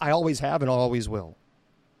paranormal. I always have and I always will.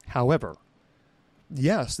 However,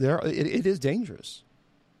 yes, it is dangerous.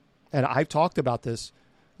 And I've talked about this.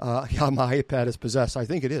 My iPad is possessed. I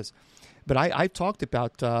think it is. But I've talked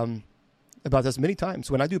about this many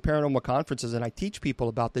times. When I do paranormal conferences and I teach people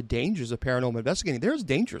about the dangers of paranormal investigating, there's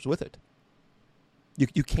dangers with it.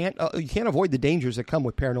 You can't avoid the dangers that come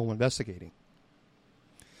with paranormal investigating.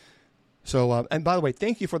 So, and by the way,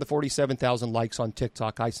 thank you for the 47,000 likes on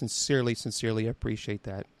TikTok. I sincerely appreciate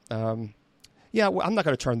that. Yeah, well, I'm not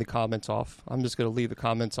going to turn the comments off. I'm just going to leave the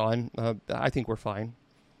comments on. I think we're fine.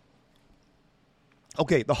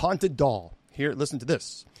 Okay, the haunted doll. Here, listen to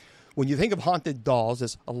this. When you think of haunted dolls,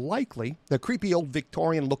 it's likely the creepy old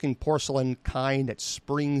Victorian-looking porcelain kind that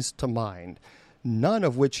springs to mind, none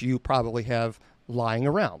of which you probably have lying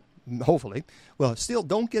around. Hopefully. Well, still,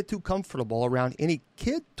 don't get too comfortable around any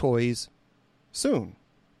kid toys soon.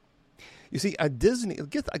 You see, a Disney's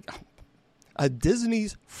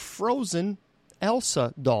Frozen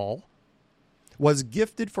Elsa doll was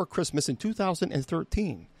gifted for Christmas in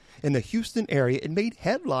 2013. In the Houston area, it made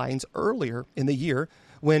headlines earlier in the year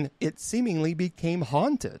when it seemingly became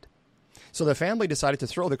haunted. So the family decided to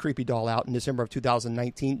throw the creepy doll out in December of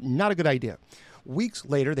 2019. Not a good idea. Weeks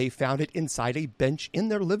later, they found it inside a bench in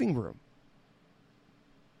their living room.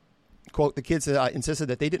 Quote, the kids insisted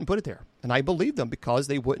that they didn't put it there. And I believe them because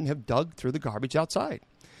they wouldn't have dug through the garbage outside.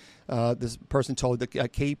 This person told the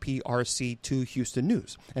KPRC2 Houston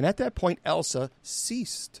News. And at that point, Elsa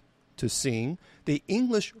ceased to sing the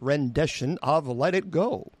English rendition of Let It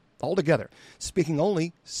Go altogether, speaking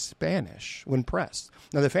only Spanish when pressed.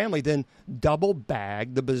 Now, the family then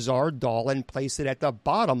double-bagged the bizarre doll and placed it at the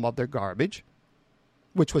bottom of their garbage,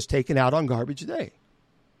 which was taken out on garbage day.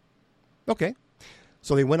 Okay.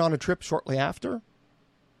 So they went on a trip shortly after.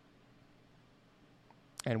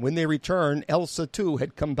 And when they returned, Elsa, too,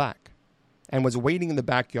 had come back and was waiting in the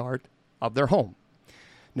backyard of their home.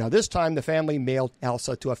 Now, this time, the family mailed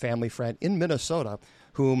Elsa to a family friend in Minnesota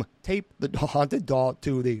whom taped the haunted doll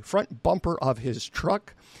to the front bumper of his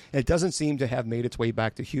truck. And it doesn't seem to have made its way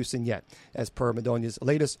back to Houston yet, as per Madonia's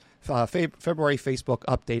latest February Facebook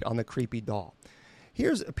update on the creepy doll.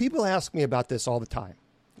 People ask me about this all the time,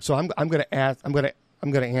 so I'm going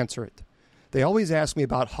to answer it. They always ask me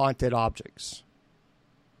about haunted objects,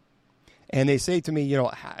 and they say to me,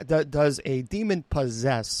 does a demon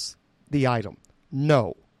possess the item?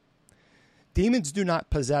 No. Demons do not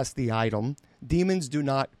possess the item. Demons do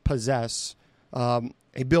not possess a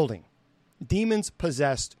building. Demons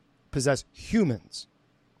possess humans.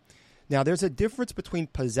 Now, there's a difference between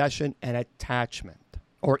possession and attachment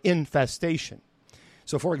or infestation.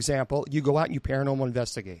 So, for example, you go out and you paranormal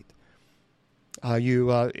investigate.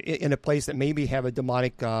 You in a place that maybe have a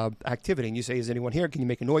demonic activity, and you say, "Is anyone here? Can you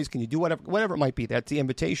make a noise? Can you do whatever it might be?" That's the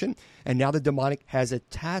invitation, and now the demonic has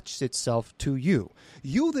attached itself to you.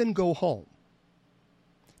 You then go home.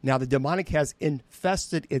 Now the demonic has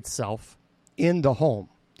infested itself in the home.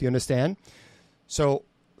 Do you understand? So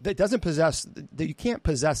that doesn't possess. You can't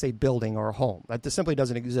possess a building or a home. That just simply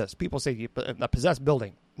doesn't exist. People say a possessed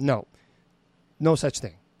building. No such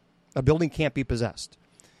thing. A building can't be possessed.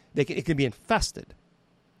 It can be infested,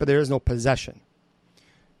 but there is no possession.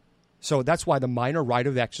 So that's why the minor rite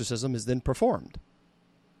of exorcism is then performed.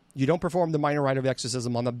 You don't perform the minor rite of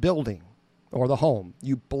exorcism on the building or the home.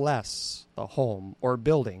 You bless the home or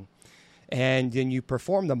building, and then you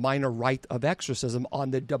perform the minor rite of exorcism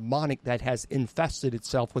on the demonic that has infested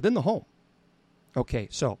itself within the home. Okay,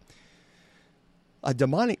 so a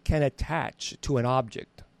demonic can attach to an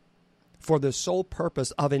object for the sole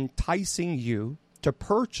purpose of enticing you to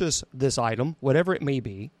purchase this item, whatever it may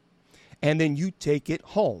be, and then you take it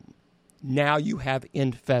home. Now you have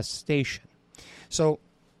infestation. So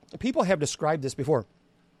people have described this before.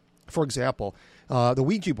 For example, the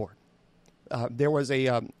Ouija board. There was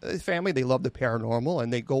a family, they love the paranormal,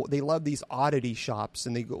 and they love these oddity shops,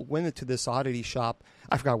 and they went into this oddity shop.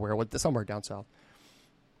 I forgot where, somewhere down south.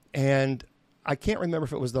 And I can't remember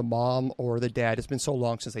if it was the mom or the dad. It's been so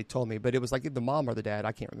long since they told me, but it was like the mom or the dad.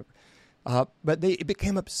 I can't remember. But they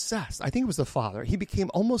became obsessed. I think it was the father. He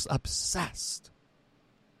became almost obsessed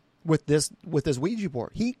with this Ouija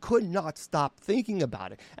board. He could not stop thinking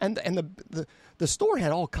about it. And the store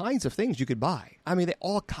had all kinds of things you could buy. I mean,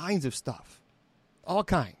 all kinds of stuff, all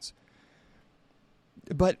kinds.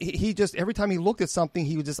 But he just, every time he looked at something,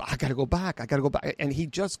 he would just, I got to go back, and he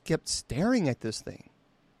just kept staring at this thing.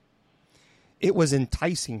 it was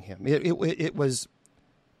enticing him. It was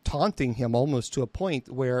taunting him almost to a point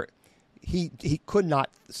where he could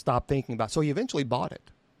not stop thinking about it. So he eventually bought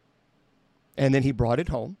it. And then he brought it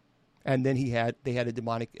home. And then they had a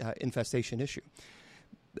demonic infestation issue.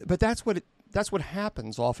 But that's what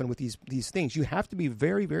happens often with these things. You have to be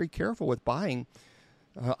very, very careful with buying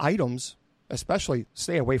items. Especially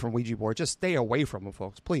stay away from Ouija board. Just stay away from them,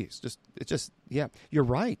 folks. Please. Yeah. You're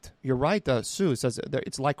right. You're right, Sue says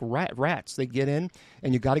it's like rats. They get in,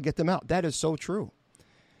 and you got to get them out. That is so true.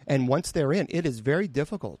 And once they're in, it is very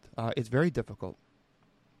difficult. It's very difficult.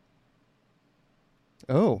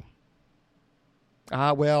 Oh.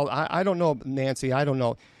 Well, I don't know, Nancy. I don't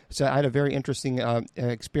know. So I had a very interesting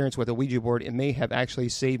experience with a Ouija board. It may have actually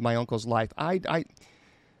saved my uncle's life.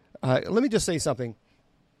 Let me just say something.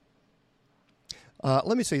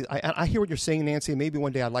 Let me say, I hear what you're saying, Nancy. Maybe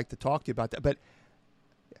one day I'd like to talk to you about that. But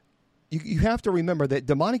you have to remember that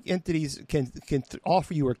demonic entities can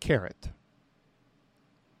offer you a carrot.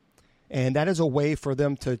 And that is a way for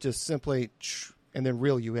them to just simply and then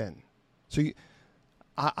reel you in. So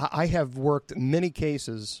I have worked many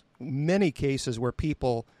cases where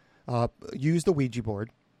people use the Ouija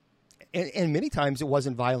board. And many times it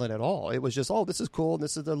wasn't violent at all. It was just, this is cool, and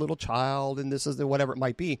this is the little child, and this is the whatever it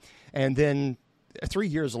might be. And then 3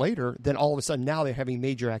 years later, then all of a sudden now they're having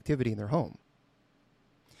major activity in their home.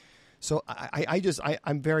 So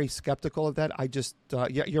I'm very skeptical of that.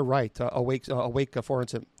 You're right. Awake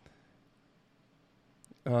forensic.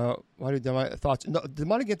 Why do demonic thoughts? No,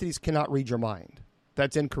 demonic entities cannot read your mind.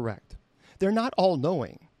 That's incorrect. They're not all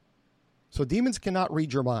knowing. So demons cannot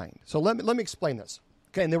read your mind. So let me explain this.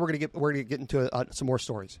 Okay, and then we're gonna get into some more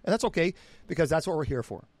stories, and that's okay because that's what we're here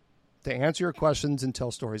for. To answer your questions and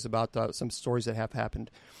tell stories about some stories that have happened.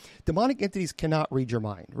 Demonic entities cannot read your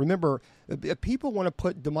mind. Remember, people want to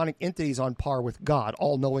put demonic entities on par with God,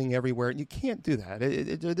 all-knowing everywhere, and you can't do that.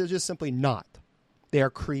 They're just simply not. They are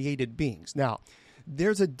created beings. Now,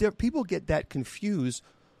 people get that confused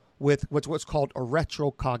with what's called a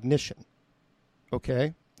retrocognition.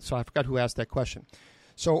 Okay? So I forgot who asked that question.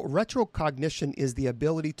 So retrocognition is the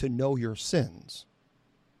ability to know your sins.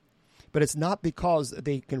 But it's not because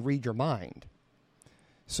they can read your mind.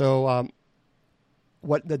 So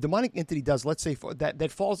what the demonic entity does, let's say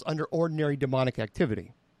that falls under ordinary demonic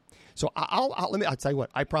activity. So I'll tell you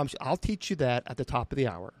what, I promise you, I'll teach you that at the top of the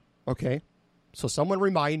hour. Okay? So someone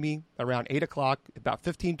remind me around 8 o'clock, about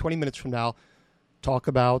 15, 20 minutes from now, talk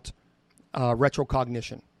about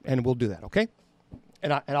retrocognition. And we'll do that, okay?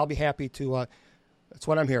 And I'll be happy to... That's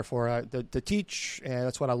what I'm here for, to teach, and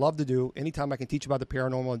that's what I love to do. Anytime I can teach about the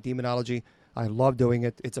paranormal and demonology, I love doing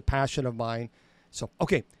it. It's a passion of mine. So,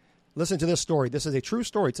 okay, listen to this story. This is a true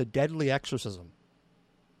story. It's a deadly exorcism.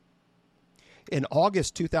 In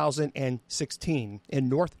August 2016, in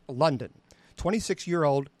North London,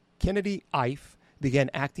 26-year-old Kennedy Ife began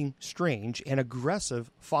acting strange and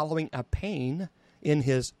aggressive following a pain in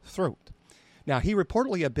his throat. Now, he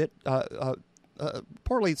reportedly a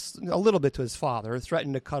little bit to his father,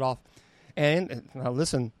 threatened to cut off. And now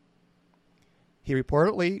listen, he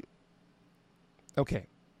reportedly, okay,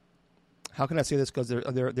 how can I say this? Because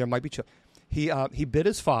there might be, he bit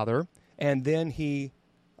his father, and then he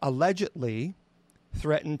allegedly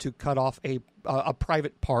threatened to cut off a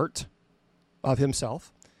private part of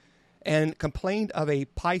himself, and complained of a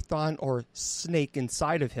python or snake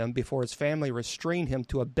inside of him before his family restrained him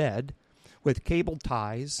to a bed with cable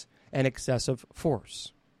ties and excessive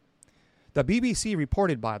force. The BBC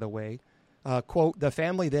reported, by the way, quote, the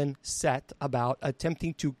family then set about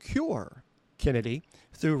attempting to cure Kennedy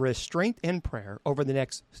through restraint and prayer over the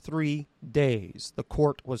next 3 days, the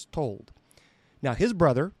court was told. Now, his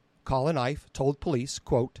brother, Colin Ife, told police,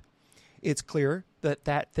 quote, it's clear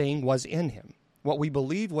that thing was in him. What we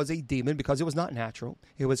believed was a demon because it was not natural.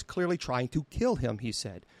 It was clearly trying to kill him, he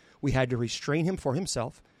said. We had to restrain him for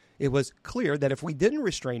himself. It was clear that if we didn't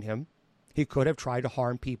restrain him, he could have tried to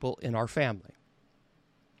harm people in our family.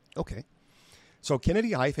 Okay. So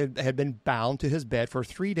Kennedy Ife had been bound to his bed for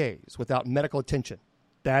 3 days without medical attention.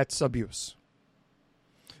 That's abuse.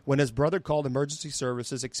 When his brother called emergency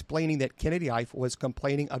services explaining that Kennedy Ife was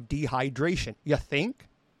complaining of dehydration, you think?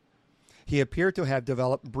 He appeared to have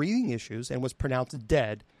developed breathing issues and was pronounced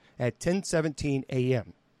dead at 10:17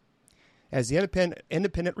 a.m. As the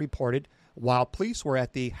Independent reported, while police were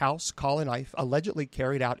at the house, Colin Ife allegedly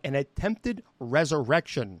carried out an attempted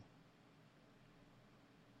resurrection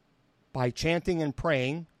by chanting and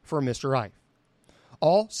praying for Mr. Ife.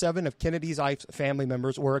 All 7 of Kennedy's Ife's family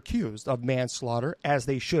members were accused of manslaughter, as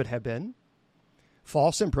they should have been,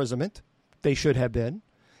 false imprisonment, they should have been,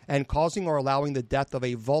 and causing or allowing the death of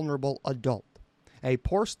a vulnerable adult. A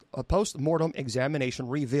post-mortem examination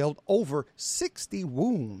revealed over 60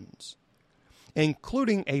 wounds,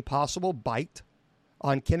 including a possible bite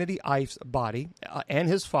on Kennedy Ife's body, and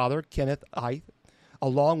his father, Kenneth Ife,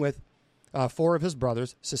 along with 4 of his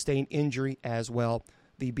brothers, sustained injury as well,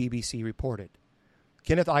 the BBC reported.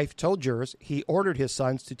 Kenneth Ife told jurors he ordered his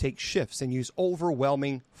sons to take shifts and use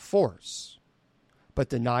overwhelming force, but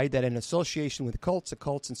denied that an association with cults,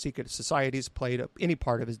 occults, and secret societies played any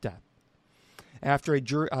part of his death. After a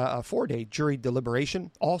 4-day jury deliberation,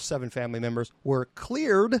 all 7 family members were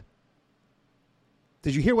cleared.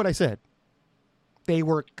 Did you hear what I said? They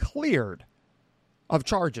were cleared of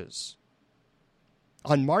charges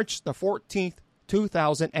on March the 14th,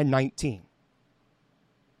 2019.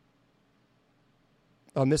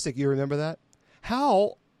 Oh, Mystic, you remember that?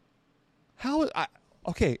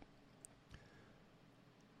 Okay.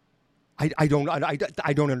 I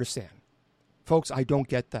don't understand. Folks, I don't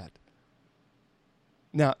get that.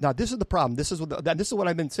 Now, this is the problem. This is what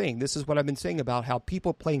I've been saying. This is what I've been saying about how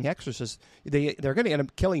people playing exorcists, they're going to end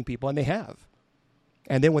up killing people, and they have.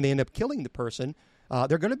 And then when they end up killing the person,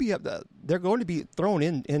 they're going to be thrown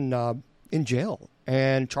in jail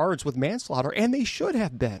and charged with manslaughter, and they should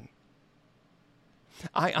have been.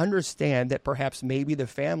 I understand that perhaps maybe the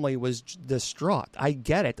family was distraught. I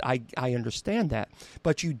get it. I understand that.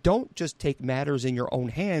 But you don't just take matters in your own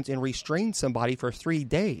hands and restrain somebody for 3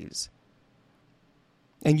 days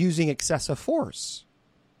and using excessive force.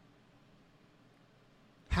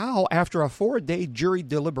 How, after a 4-day jury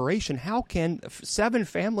deliberation, how can 7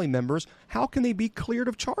 family members, how can they be cleared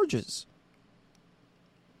of charges?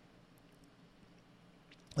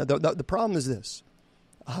 The problem is this.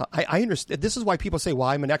 I understand. This is why people say, well,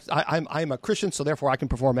 I'm a Christian, so therefore I can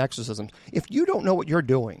perform exorcisms. If you don't know what you're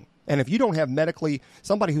doing, and if you don't have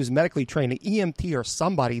somebody who's medically trained, an EMT or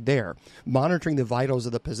somebody there monitoring the vitals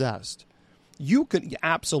of the possessed, you could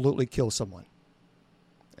absolutely kill someone.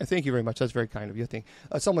 Thank you very much. That's very kind of you. I think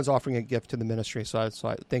someone's offering a gift to the ministry, so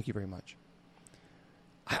I thank you very much.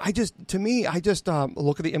 I just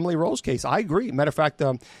look at the Emily Rose case. I agree. Matter of fact,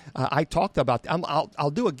 I talked about.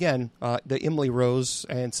 I'll do again the Emily Rose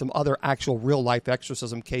and some other actual real life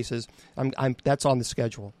exorcism cases. That's on the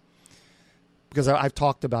schedule because I've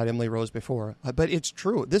talked about Emily Rose before. But it's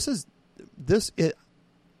true.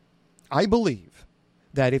 I believe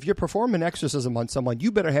that if you perform an exorcism on someone,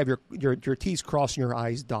 you better have your T's crossed and your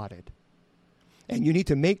I's dotted, and you need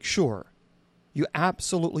to make sure. You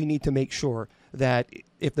absolutely need to make sure that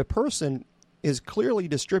if the person is clearly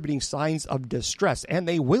distributing signs of distress, and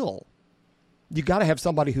they will, you got to have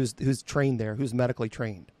somebody who's trained there, who's medically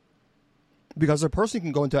trained, because the person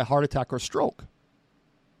can go into a heart attack or stroke.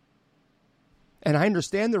 And I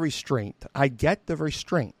understand the restraint. I get the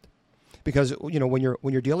restraint, because when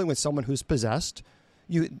you're dealing with someone who's possessed,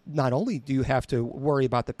 you not only do you have to worry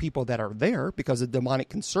about the people that are there, because the demonic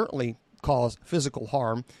can certainly cause physical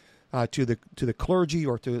harm to the clergy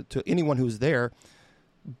or to anyone who's there,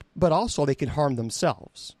 but also they can harm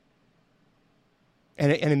themselves.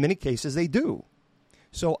 And in many cases they do.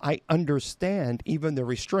 So I understand even the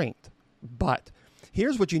restraint. But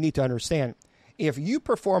here's what you need to understand. If you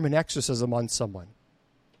perform an exorcism on someone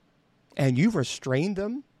and you've restrained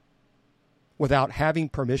them without having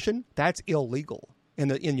permission, that's illegal in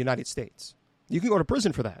the United States. You can go to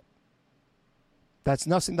prison for that. That's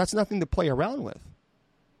nothing to play around with.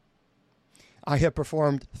 I have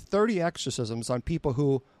performed 30 exorcisms on people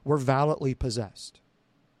who were validly possessed.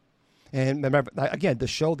 And remember, again, the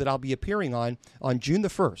show that I'll be appearing on June the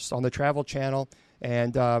 1st on the Travel Channel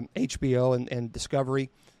and HBO and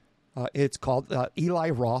Discovery, it's called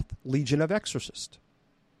Eli Roth, Legion of Exorcists.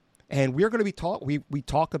 And we're going to be we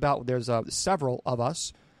talk about, there's several of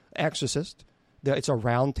us exorcists. It's a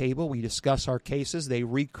round table. We discuss our cases. They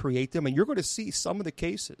recreate them. And you're going to see some of the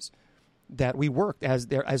cases that we worked as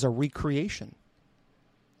a recreation.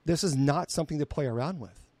 This is not something to play around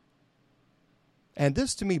with. And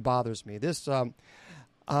this to me bothers me. This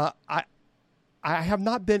I have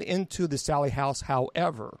not been into the Sally House,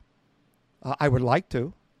 however, I would like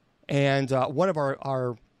to. And one of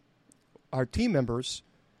our team members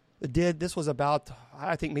did. This was about,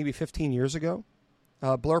 I think, maybe 15 years ago.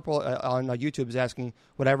 Blurple on YouTube is asking,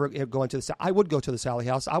 would I ever go into the? I would go to the Sally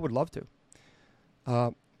House. I would love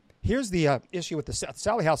to. Here's the issue with the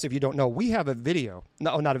Sally House. If you don't know, we have a video.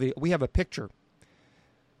 No, not a video. We have a picture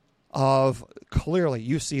of, clearly,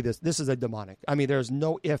 you see this. This is a demonic. I mean, there's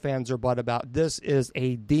no ifs, ands, or buts about this. Is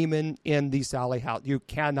a demon in the Sally House. You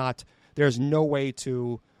cannot. There's no way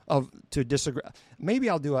to disagree. Maybe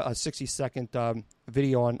I'll do a 60-second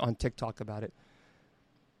video on TikTok about it.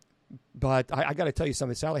 But I got to tell you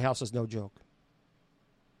something. Sally House is no joke.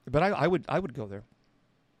 But I would go there.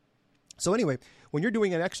 So anyway, when you're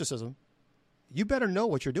doing an exorcism, you better know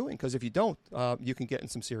what you're doing, because if you don't, you can get in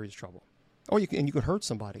some serious trouble, or you can hurt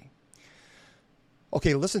somebody.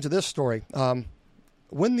 Okay, listen to this story.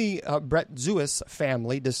 When the Brett Zeus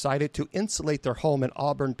family decided to insulate their home in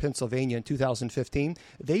Auburn, Pennsylvania in 2015,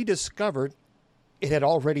 they discovered it had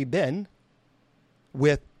already been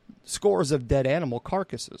with scores of dead animal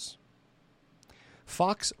carcasses.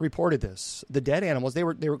 Fox reported this. The dead animals, they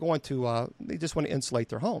just want to insulate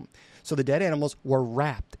their home. So the dead animals were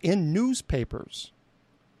wrapped in newspapers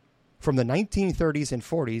from the 1930s and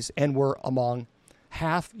 40s and were among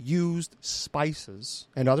half-used spices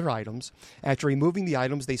and other items. After removing the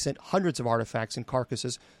items, they sent hundreds of artifacts and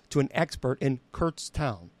carcasses to an expert in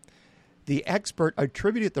Kurztown. The expert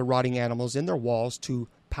attributed the rotting animals in their walls to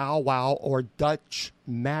powwow or Dutch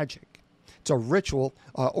magic. It's a ritual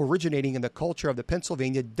originating in the culture of the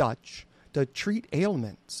Pennsylvania Dutch to treat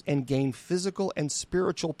ailments and gain physical and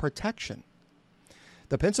spiritual protection.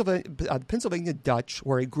 The Pennsylvania Dutch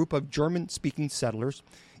were a group of German-speaking settlers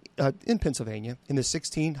in Pennsylvania in the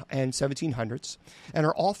 16 and 1700s, and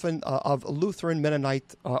are often of Lutheran,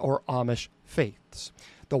 Mennonite, or Amish faiths.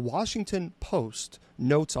 The Washington Post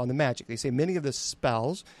notes on the magic. They say many of the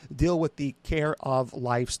spells deal with the care of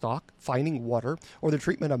livestock, finding water, or the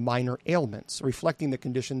treatment of minor ailments, reflecting the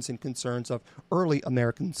conditions and concerns of early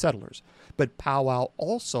American settlers. But powwow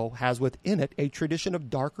also has within it a tradition of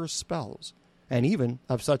darker spells, and even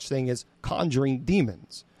of such thing as conjuring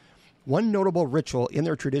demons. One notable ritual in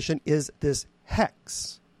their tradition is this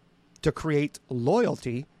hex, to create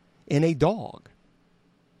loyalty in a dog.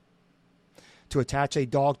 To attach a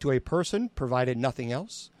dog to a person, provided nothing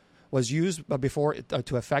else, was used before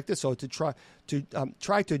to effect it. So to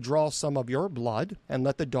try to draw some of your blood and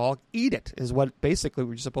let the dog eat it is what basically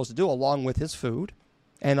we're supposed to do, along with his food,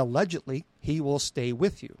 and allegedly he will stay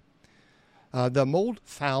with you. The mold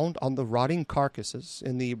found on the rotting carcasses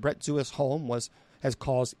in the Brett Zeus home has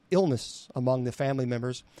caused illness among the family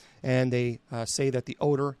members, and they say that the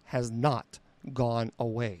odor has not gone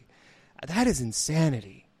away. That is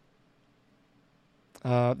insanity.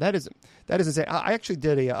 That is insane. I actually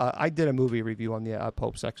did a movie review on the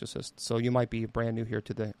Pope's Exorcist, so you might be brand new here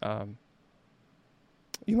to the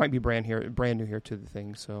brand new here to the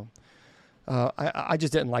thing. So I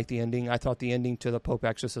just didn't like the ending. I thought the ending to the Pope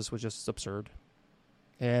Exorcist was just absurd,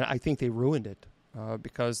 and I think they ruined it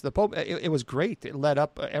because the Pope. It was great. It led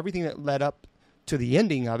up everything that led up to the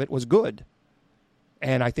ending of it was good,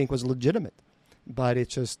 and I think was legitimate, but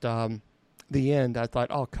it's just. The end, I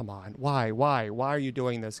thought, oh, come on. Why are you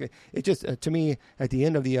doing this? It just, to me, at the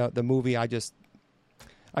end of the movie, I just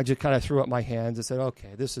kind of threw up my hands and said, okay,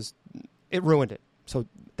 it ruined it. So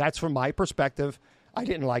that's from my perspective. I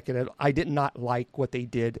didn't like it. I did not like what they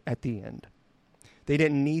did at the end. They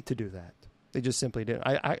didn't need to do that. They just simply didn't.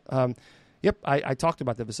 I talked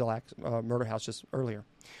about the Vasilak murder house just earlier.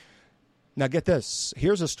 Now get this.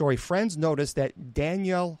 Here's a story. Friends noticed that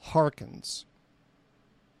Danielle Harkins,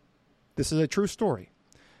 this is a true story,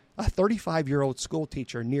 a 35-year-old school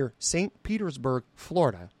teacher near St. Petersburg,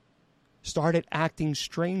 Florida, started acting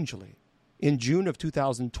strangely in June of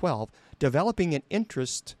 2012, developing an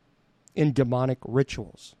interest in demonic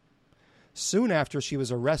rituals. Soon after, she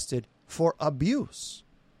was arrested for abuse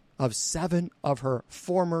of 7 of her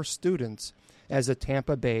former students, as the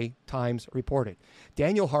Tampa Bay Times reported.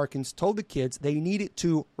 Danielle Harkins told the kids they needed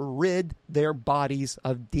to rid their bodies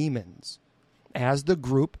of demons. As the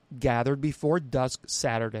group gathered before dusk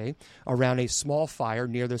Saturday around a small fire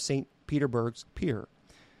near the St. Petersburg's pier,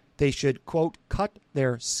 they should, quote, cut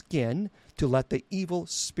their skin to let the evil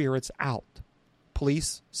spirits out,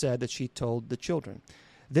 police said that she told the children.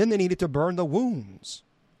 Then they needed to burn the wounds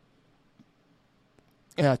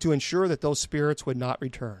to ensure that those spirits would not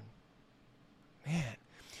return. Man,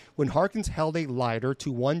 when Harkins held a lighter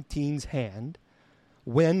to one teen's hand,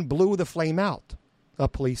 wind blew the flame out,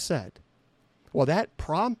 police said. Well, that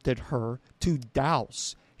prompted her to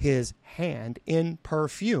douse his hand in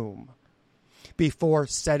perfume before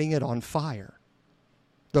setting it on fire.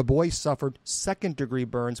 The boy suffered second-degree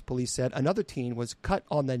burns, police said. Another teen was cut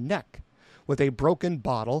on the neck with a broken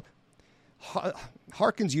bottle.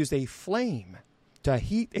 Harkins used a flame to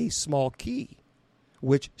heat a small key,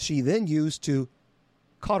 which she then used to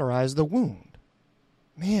cauterize the wound.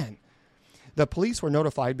 Man. The police were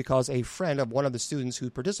notified because a friend of one of the students who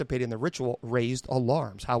participated in the ritual raised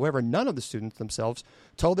alarms. However, none of the students themselves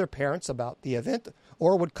told their parents about the event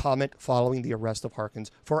or would comment following the arrest of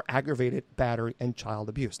Harkins for aggravated battery and child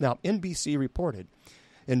abuse. Now, NBC reported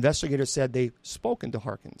investigators said they'd spoken to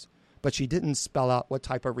Harkins, but she didn't spell out what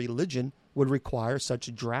type of religion would require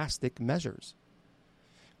such drastic measures.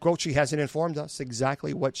 Quote, she hasn't informed us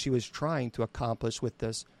exactly what she was trying to accomplish with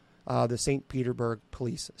this, the St. Petersburg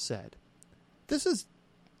police said. This is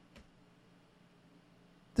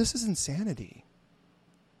insanity.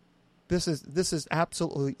 This is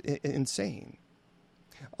absolutely insane.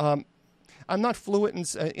 I'm not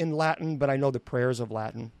fluent in Latin, but I know the prayers of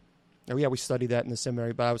Latin. Oh, yeah, we studied that in the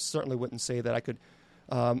seminary, but I certainly wouldn't say that I could.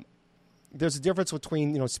 There's a difference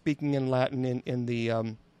between speaking in Latin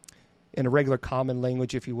in a regular common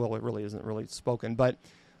language, if you will. It really isn't really spoken, but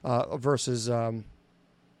versus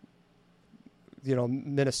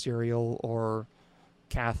ministerial or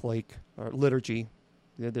Catholic or liturgy.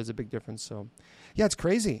 There's a big difference. So, yeah, it's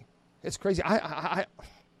crazy. It's crazy. I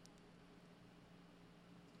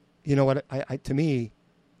you know what? To me,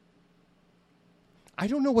 I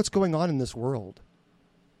don't know what's going on in this world.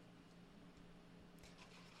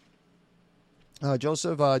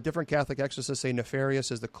 Joseph, different Catholic exorcists say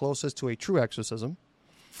nefarious is the closest to a true exorcism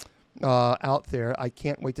out there. I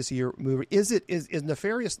can't wait to see your movie. Is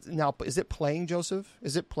nefarious now? Is it playing, Joseph?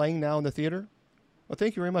 Is it playing now in the theater? Well,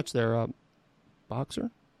 thank you very much there,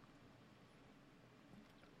 Boxer.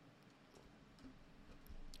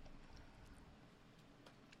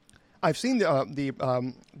 I've seen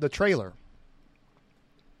the trailer.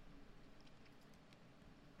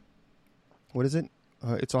 What is it?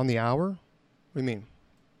 It's on the hour? What do you mean?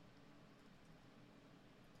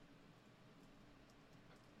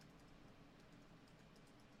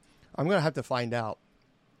 I'm going to have to find out.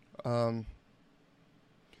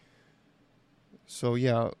 So,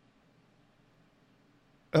 yeah.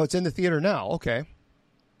 Oh, it's in the theater now. Okay.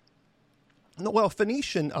 No, well,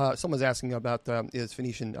 Phoenician, someone's asking about is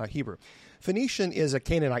Phoenician Hebrew. Phoenician is a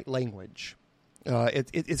Canaanite language.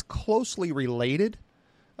 It's closely related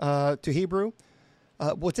to Hebrew.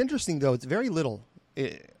 What's interesting, though, it's very little.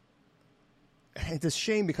 It's a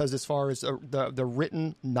shame because as far as the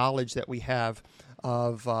written knowledge that we have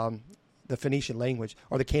of the Phoenician language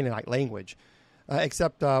or the Canaanite language,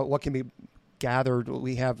 except what can be gathered,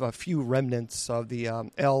 we have a few remnants of the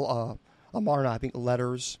El Amarna, I think,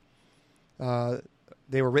 letters.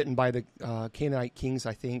 They were written by the Canaanite kings,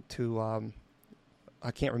 I think, to I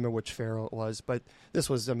can't remember which pharaoh it was, but this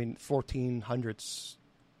was, 1400s,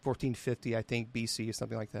 1450, I think, BC or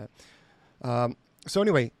something like that. So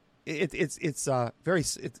anyway, it's very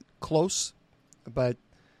close, but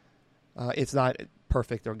it's not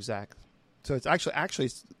perfect or exact. So it's actually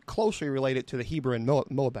it's closely related to the Hebrew and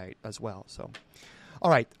Moabite as well. So, all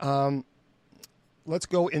right, let's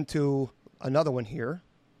go into another one here.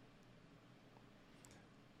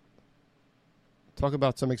 Talk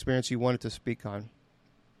about some experience you wanted to speak on.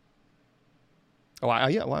 Oh,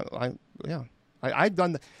 I've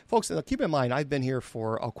done folks. Keep in mind, I've been here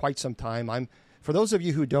for quite some time. For those of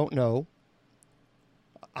you who don't know,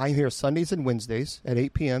 I'm here Sundays and Wednesdays at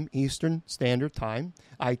 8 p.m. Eastern Standard Time.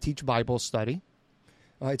 I teach Bible study.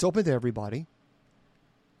 It's open to everybody.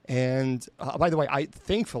 And by the way,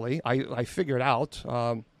 thankfully I figured out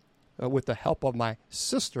with the help of my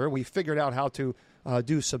sister, we figured out how to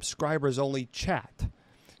do subscribers-only chat.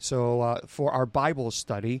 So for our Bible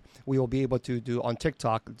study, we will be able to do on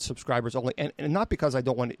TikTok subscribers only, and not because I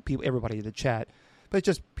don't want everybody to chat, but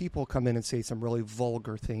just people come in and say some really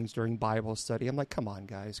vulgar things during Bible study. I'm like, come on,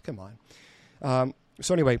 guys, come on.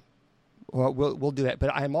 So anyway, we'll do that.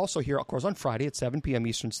 But I'm also here, of course, on Friday at 7 p.m.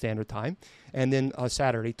 Eastern Standard Time, and then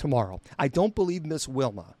Saturday, tomorrow. I don't believe Miss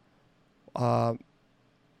Wilma.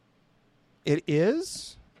 It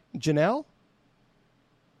is, Janelle?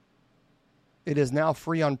 It is now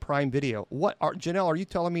free on Prime Video. Janelle, are you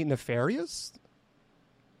telling me Nefarious?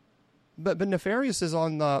 But Nefarious is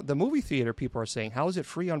on the movie theater, people are saying. How is it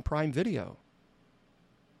free on Prime Video?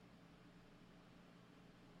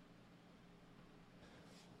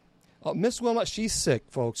 Miss Wilma, she's sick,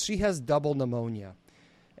 folks. She has double pneumonia.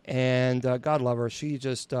 And God love her.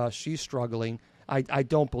 She's struggling. I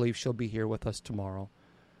don't believe she'll be here with us tomorrow.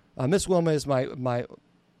 Miss Wilma is my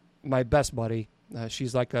best buddy.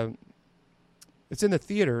 She's like it's in the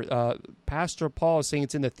theater. Pastor Paul is saying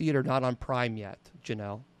it's in the theater, not on Prime yet,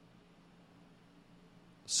 Janelle.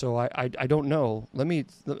 So I don't know.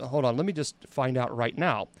 Hold on. Let me just find out right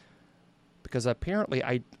now, because apparently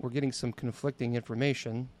we're getting some conflicting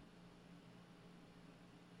information.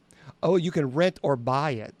 Oh, you can rent or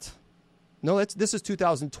buy it. No, this is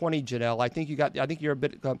 2020, Janelle. I think you're a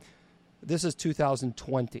bit. This is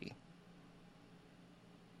 2020.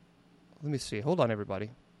 Let me see. Hold on,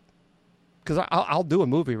 everybody. Because I'll do a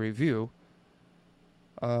movie review.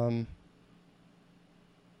 Mark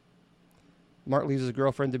leaves his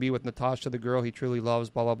girlfriend to be with Natasha, the girl he truly loves,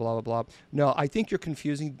 blah, blah, blah, blah, blah. No, I think you're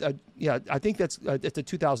confusing. I think it's a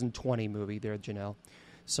 2020 movie there, Janelle.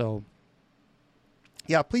 So,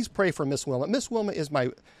 yeah, please pray for Miss Wilma. Miss Wilma is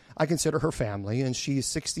I consider her family, and she's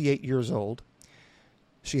 68 years old.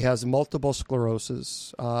 She has multiple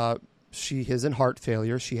sclerosis. She is in heart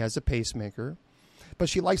failure. She has a pacemaker. But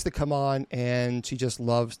she likes to come on, and she just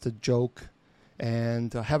loves to joke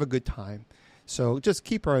and have a good time. So just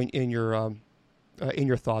keep her in your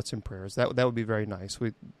thoughts and prayers. That would be very nice.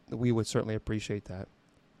 We would certainly appreciate that.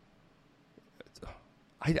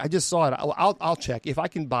 I just saw it. I'll check if I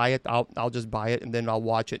can buy it. I'll just buy it, and then I'll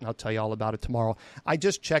watch it, and I'll tell you all about it tomorrow. I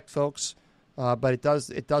just checked, folks, but it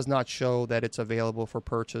does not show that it's available for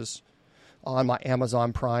purchase on my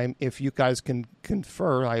Amazon Prime. If you guys can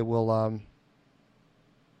confer, I will.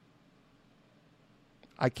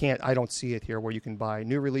 I don't see it here where you can buy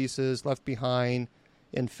new releases, Left Behind,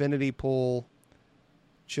 Infinity Pool,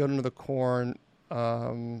 Children of the Corn,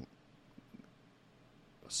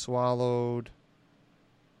 Swallowed.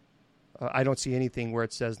 I don't see anything where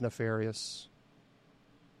it says Nefarious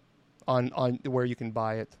on where you can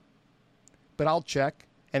buy it. But I'll check,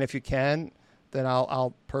 and if you can, then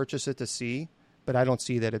I'll purchase it to see. But I don't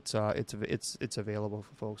see that it's available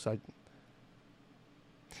for folks.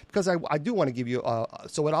 Because I do want to give you.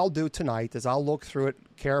 So what I'll do tonight is I'll look through it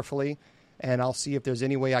carefully, and I'll see if there's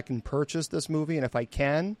any way I can purchase this movie, and if I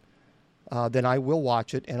can, then I will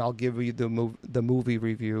watch it, and I'll give you the movie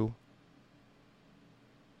review.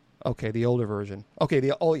 Okay, the older version. Okay,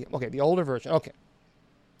 the older version.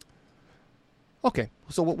 Okay,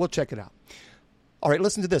 so we'll check it out. All right,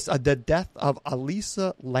 listen to this. The death of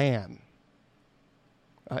Elisa Lam.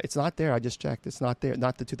 It's not there. I just checked. It's not there.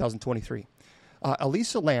 Not the 2023.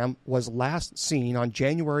 Elisa Lam was last seen on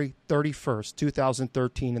January 31st,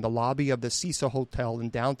 2013 in the lobby of the Cecil Hotel in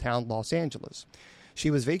downtown Los Angeles. She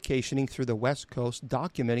was vacationing through the West Coast,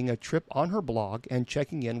 documenting a trip on her blog and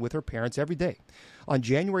checking in with her parents every day. On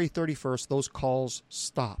January 31st, those calls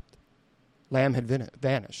stopped. Lam had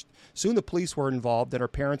vanished. Soon the police were involved and her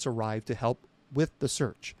parents arrived to help with the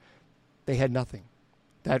search. They had nothing.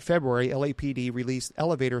 That February, LAPD released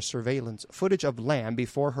elevator surveillance footage of Lam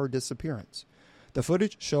before her disappearance. The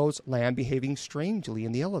footage shows Lam behaving strangely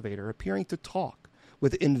in the elevator, appearing to talk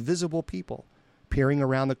with invisible people, peering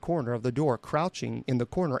around the corner of the door, crouching in the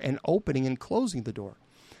corner, and opening and closing the door.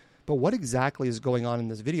 But what exactly is going on in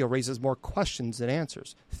this video raises more questions than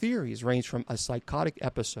answers. Theories range from a psychotic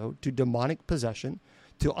episode to demonic possession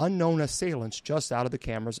to unknown assailants just out of the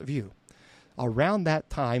camera's view. Around that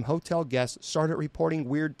time, hotel guests started reporting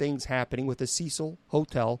weird things happening with the Cecil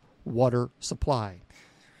Hotel water supply.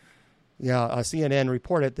 CNN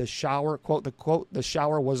reported the shower, quote, the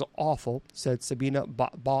shower was awful, said Sabina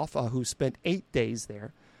Boff, who spent 8 days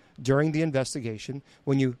there. During the investigation,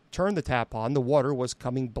 when you turned the tap on, the water was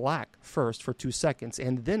coming black first for 2 seconds,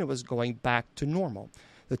 and then it was going back to normal.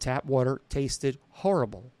 The tap water tasted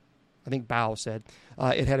horrible, I think Bao said.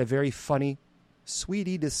 It had a very funny,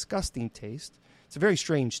 sweety, disgusting taste. It's a very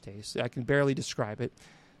strange taste. I can barely describe it.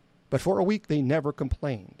 But for a week, they never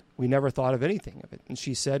complained. We never thought of anything of it. And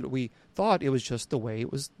she said, we thought it was just the way it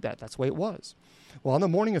was, that's the way it was. Well, on the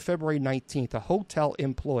morning of February 19th, a hotel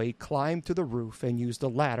employee climbed to the roof and used a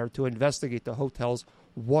ladder to investigate the hotel's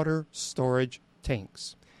water storage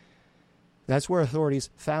tanks. That's where authorities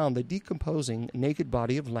found the decomposing naked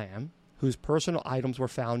body of Lam, whose personal items were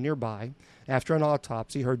found nearby. After an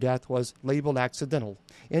autopsy, her death was labeled accidental.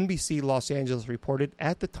 NBC Los Angeles reported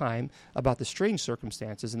at the time about the strange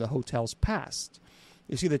circumstances in the hotel's past.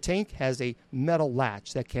 You see, the tank has a metal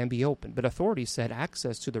latch that can be opened, but authorities said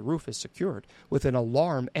access to the roof is secured with an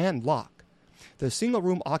alarm and lock. The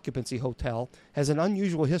single-room occupancy hotel has an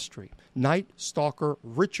unusual history. Night stalker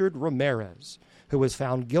Richard Ramirez, who was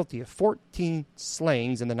found guilty of 14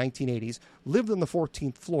 slayings in the 1980s, lived on the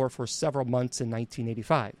 14th floor for several months in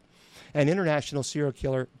 1985. And international serial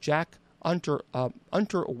killer Jack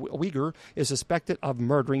Unterweger is suspected of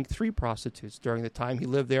murdering 3 prostitutes during the time he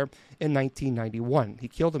lived there in 1991. He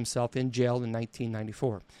killed himself in jail in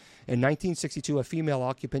 1994. In 1962, a female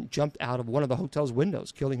occupant jumped out of one of the hotel's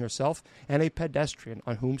windows, killing herself and a pedestrian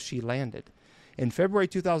on whom she landed. In February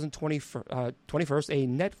 2021, a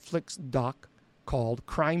Netflix doc called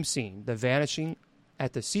Crime Scene, The Vanishing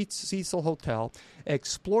at the Cecil Hotel,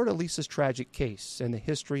 explored Elisa's tragic case and the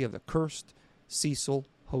history of the cursed Cecil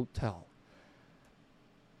Hotel.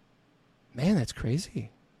 Man, that's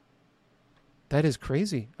crazy. That is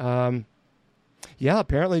crazy. Yeah,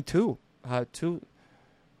 apparently two.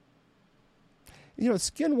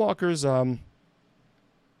 Skinwalkers.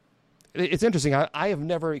 It's interesting. I have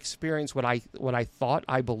never experienced what I thought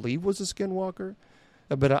I believe was a skinwalker,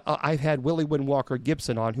 but I've had Willie Windwalker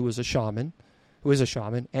Gibson on, who was a shaman, who is a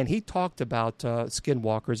shaman, and he talked about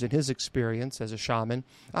skinwalkers and his experience as a shaman.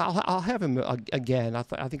 I'll have him again. I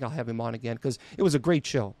think I'll have him on again because it was a great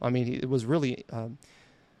show. I mean, it was really,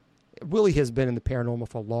 really has been in the paranormal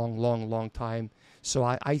for a long, long, long time. So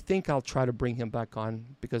I think I'll try to bring him back on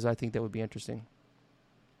because I think that would be interesting.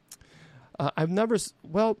 I've never,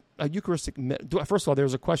 a Eucharistic, first of all,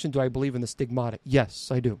 there's a question, do I believe in the stigmata? Yes,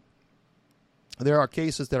 I do. There are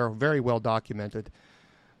cases that are very well documented.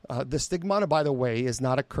 The stigmata, by the way, is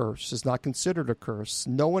not a curse. It's not considered a curse.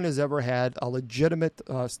 No one has ever had a legitimate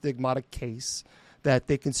stigmata case that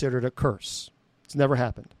they considered a curse. It's never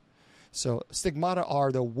happened. So stigmata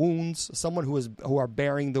are the wounds, someone who are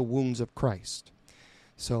bearing the wounds of Christ.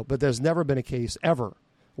 So, but there's never been a case ever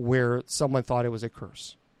where someone thought it was a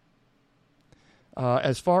curse.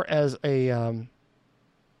 As far as a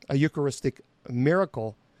Eucharistic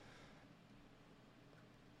miracle,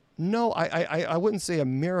 no, I wouldn't say a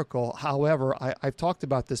miracle. However, I've talked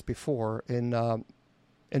about this before in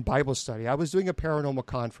Bible study. I was doing a paranormal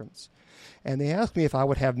conference, and they asked me if I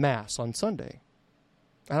would have Mass on Sunday.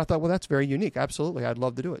 And I thought, well, that's very unique. Absolutely, I'd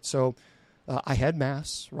love to do it. So I had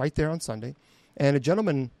Mass right there on Sunday, and a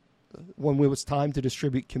gentleman, when it was time to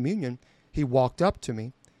distribute communion, he walked up to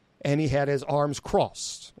me, and he had his arms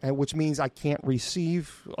crossed, and which means I can't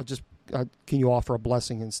receive. Can you offer a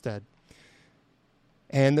blessing instead?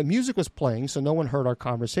 And the music was playing, so no one heard our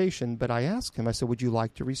conversation, but I asked him, I said, would you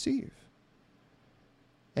like to receive?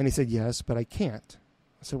 And he said, yes, but I can't.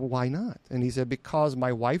 I said, well, why not? And he said, because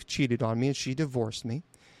my wife cheated on me and she divorced me.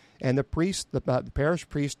 And the priest, the parish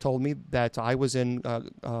priest told me that I was in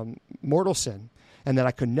mortal sin and that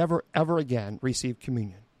I could never, ever again receive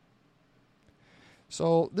communion.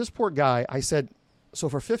 So this poor guy, I said, so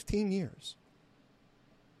for 15 years,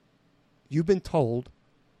 you've been told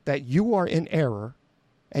that you are in error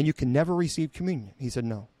and you can never receive communion. He said,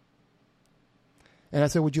 no. And I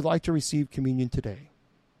said, would you like to receive communion today?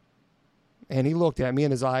 And he looked at me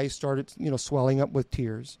and his eyes started, swelling up with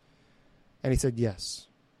tears. And he said, yes.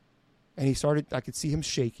 And he started, I could see him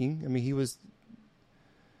shaking. I mean, it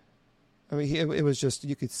was just,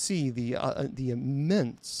 you could see the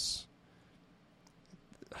immense,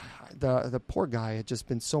 the poor guy had just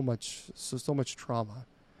been so much trauma.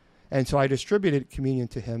 And so I distributed communion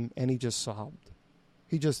to him and he just sobbed.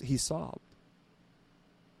 He sobbed.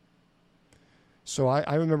 So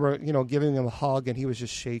I remember, giving him a hug and he was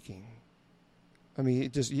just shaking. I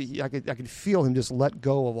mean, I could feel him just let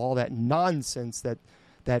go of all that nonsense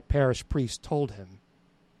that parish priest told him.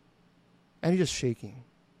 And he's just shaking,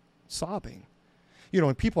 sobbing.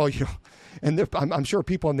 And people, and I'm sure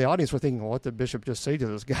people in the audience were thinking, well, what did Bishop just say to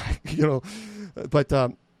this guy? But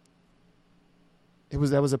that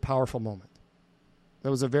was a powerful moment. That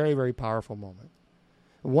was a very, very powerful moment.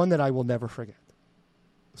 One that I will never forget.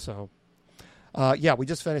 So, we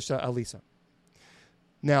just finished Elisa.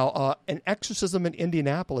 Now, an exorcism in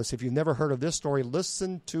Indianapolis, if you've never heard of this story,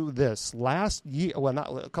 listen to this. Last year,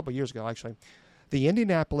 not a couple of years ago, actually, the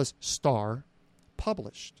Indianapolis Star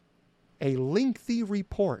published a lengthy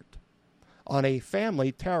report on a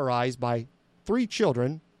family terrorized by 3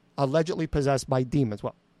 children allegedly possessed by demons.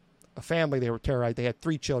 Well, a family, they were terrorized. They had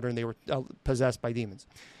 3 children. They were possessed by demons.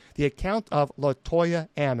 The account of LaToya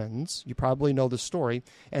Ammons, you probably know the story,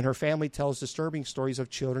 and her family tells disturbing stories of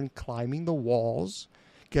children climbing the walls,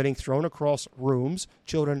 getting thrown across rooms,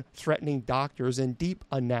 children threatening doctors in deep,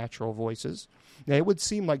 unnatural voices. Now, it would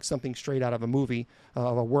seem like something straight out of a movie,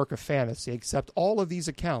 of a work of fantasy, except all of these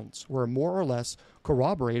accounts were more or less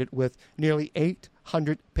corroborated with nearly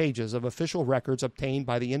 800 pages of official records obtained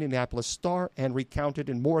by the Indianapolis Star and recounted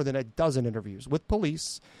in more than a dozen interviews with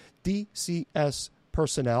police, DCS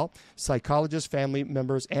personnel, psychologists, family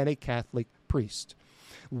members, and a Catholic priest.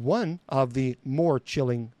 One of the more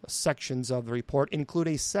chilling sections of the report include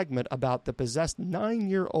a segment about the possessed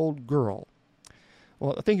 9-year-old girl.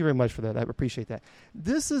 Well, thank you very much for that. I appreciate that.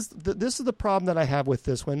 This is the problem that I have with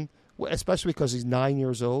this one, especially because he's 9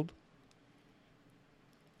 years old.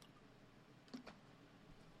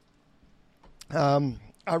 I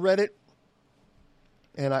read it,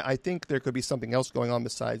 and I think there could be something else going on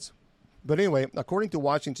besides. But anyway, according to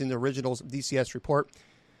Washington Original's DCS report,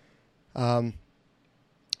 an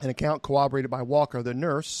account corroborated by Walker, the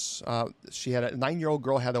nurse, she had a 9-year-old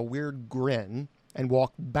girl had a weird grin and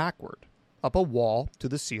walked backward up a wall to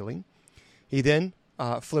the ceiling. He then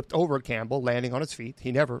flipped over Campbell, landing on his feet.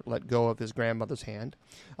 He never let go of his grandmother's hand.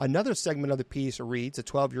 Another segment of the piece reads, a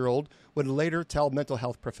 12-year-old would later tell mental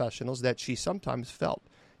health professionals that she sometimes felt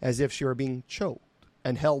as if she were being choked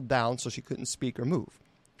and held down so she couldn't speak or move.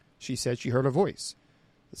 She said she heard a voice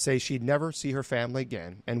say she'd never see her family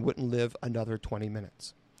again and wouldn't live another 20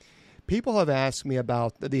 minutes. people have asked me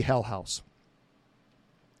about the Hell House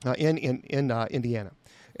in Indiana.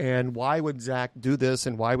 And why would Zach do this?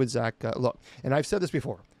 And why would Zach look? And I've said this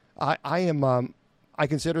before. I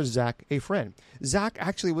consider Zach a friend. Zach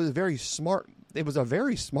actually was very smart. It was a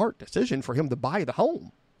very smart decision for him to buy the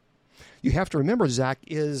home. You have to remember, Zach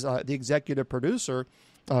is the executive producer.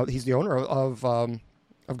 He's the owner of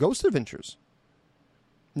Ghost Adventures.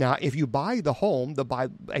 Now, if you buy the home,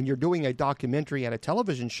 and you're doing a documentary and a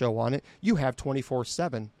television show on it, you have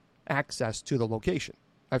 24/7 access to the location.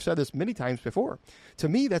 I've said this many times before. To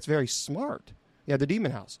me, that's very smart. Yeah, the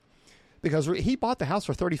Demon House. Because he bought the house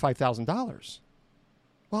for $35,000.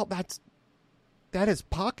 Well, that is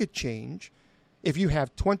pocket change if you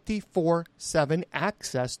have 24/7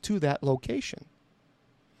 access to that location.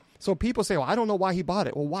 So people say, well, I don't know why he bought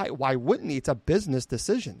it. Well, why wouldn't he? It's a business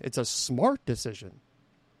decision. It's a smart decision.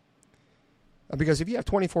 Because if you have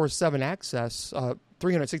 24/7 access,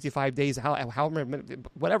 365 days,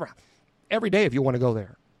 whatever, every day if you want to go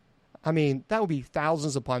there, I mean, that would be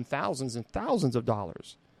thousands upon thousands and thousands of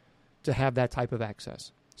dollars to have that type of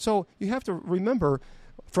access. So you have to remember,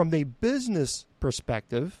 from the business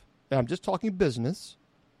perspective, and I'm just talking business,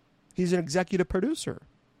 he's an executive producer.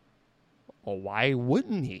 Well, why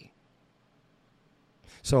wouldn't he?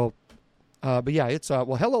 So, but yeah, it's,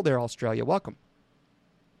 well, hello there, Australia. Welcome.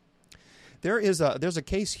 There's a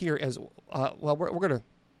case here as, well,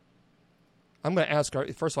 I'm going to ask,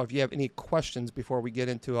 first of all, if you have any questions before we get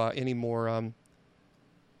into any more.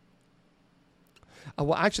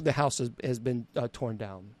 Well, actually, the house has been torn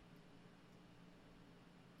down.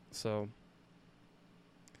 So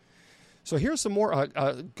here's some more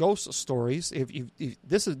ghost stories.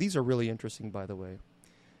 These are really interesting, by the way.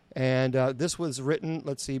 And this was written,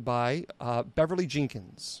 let's see, by Beverly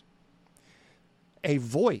Jenkins. A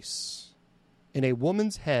voice in a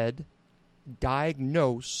woman's head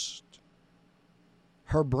diagnosed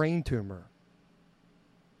her brain tumor.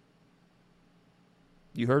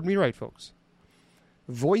 You heard me right, folks.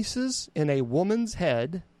 Voices in a woman's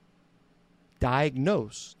head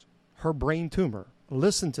diagnosed her brain tumor.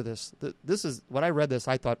 Listen to this. This is, when I read this,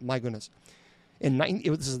 I thought, my goodness. This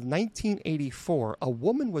is 1984. A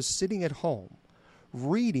woman was sitting at home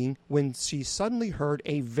reading when she suddenly heard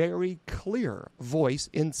a very clear voice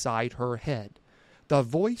inside her head. The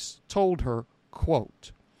voice told her,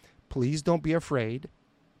 quote, "Please don't be afraid.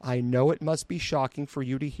 I know it must be shocking for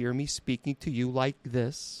you to hear me speaking to you like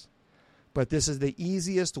this, but this is the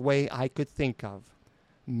easiest way I could think of.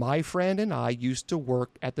 My friend and I used to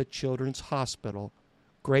work at the Children's Hospital,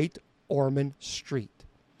 Great Ormond Street,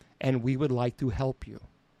 and we would like to help you."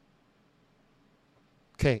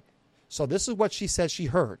 Okay, so this is what she says she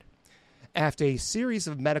heard. After a series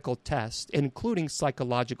of medical tests, including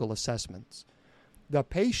psychological assessments, the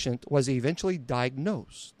patient was eventually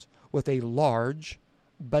diagnosed with a large,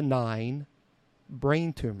 benign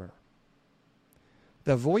brain tumor.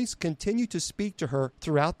 The voice continued to speak to her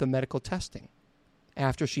throughout the medical testing.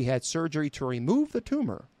 After she had surgery to remove the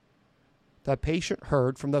tumor, the patient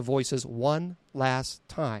heard from the voices one last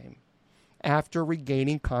time after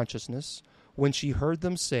regaining consciousness, when she heard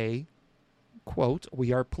them say, quote,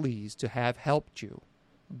 "We are pleased to have helped you.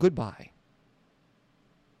 Goodbye."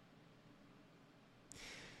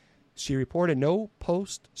 She reported no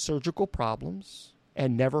post-surgical problems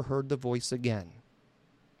and never heard the voice again.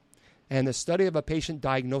 And the study of a patient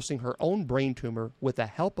diagnosing her own brain tumor with the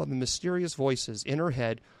help of the mysterious voices in her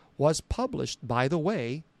head was published, by the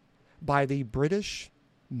way, by the British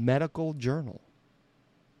Medical Journal.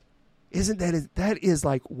 Isn't that is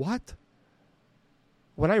like, what?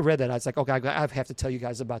 When I read that, I was like, okay, I have to tell you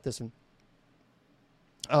guys about this. And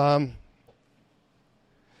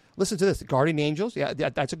listen to this. Guardian angels. Yeah,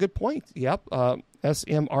 that's a good point. Yep.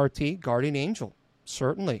 SMRT, guardian angel.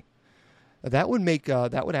 Certainly. That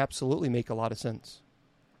would absolutely make a lot of sense.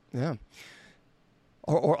 Yeah.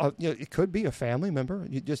 Or it could be a family member.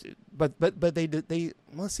 But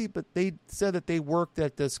they said that they worked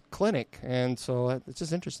at this clinic, and so it's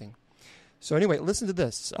just interesting. So anyway, listen to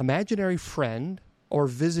this. Imaginary friend or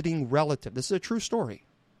visiting relative. This is a true story.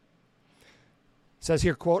 It says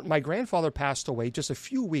here, quote, "My grandfather passed away just a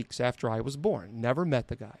few weeks after I was born. Never met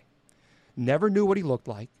the guy. Never knew what he looked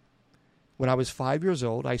like. When I was 5 years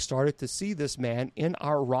old, I started to see this man in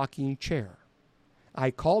our rocking chair. I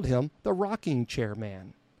called him the rocking chair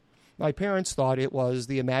man. My parents thought it was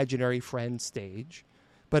the imaginary friend stage,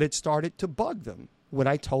 but it started to bug them when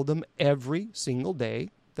I told them every single day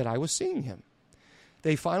that I was seeing him.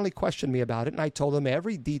 They finally questioned me about it, and I told them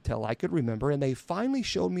every detail I could remember, and they finally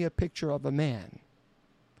showed me a picture of a man.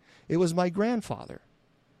 It was my grandfather.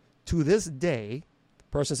 To this day,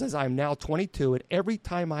 Person says, I'm now 22, and every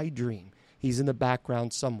time I dream, he's in the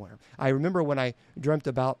background somewhere. I remember when I dreamt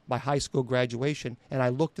about my high school graduation, and I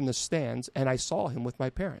looked in the stands, and I saw him with my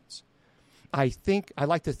parents. I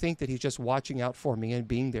like to think that he's just watching out for me and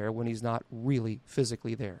being there when he's not really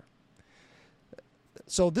physically there.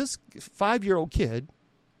 So this 5-year-old kid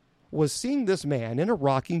was seeing this man in a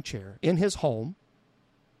rocking chair in his home,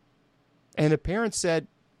 and the parents said,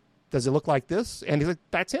 does it look like this? And he's like,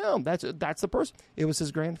 that's him. That's the person. It was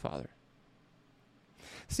his grandfather.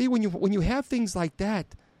 See, when you have things like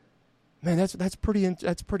that, man, that's pretty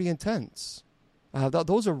intense.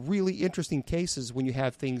 Those are really interesting cases when you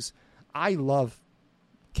have things. I love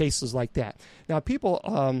cases like that. Now, people,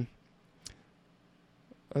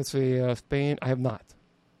 let's see, Spain. I have not.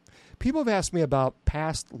 People have asked me about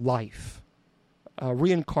past life,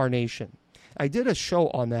 reincarnation. I did a show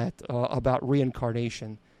on that about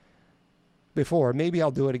reincarnation before. Maybe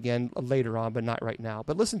I'll do it again later on, but not right now.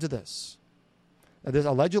 But listen to this.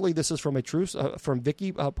 Allegedly, this is from from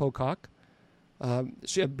Vicky Pocock,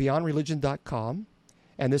 BeyondReligion.com,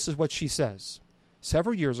 and this is what she says.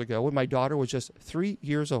 Several years ago, when my daughter was just 3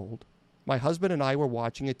 years old, my husband and I were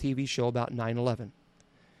watching a TV show about 9/11.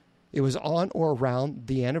 It was on or around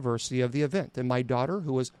the anniversary of the event, and my daughter,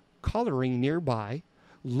 who was coloring nearby,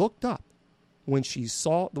 looked up when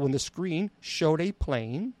the screen showed a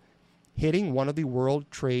plane hitting one of the World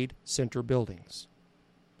Trade Center buildings.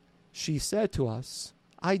 She said to us,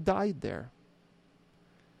 I died there.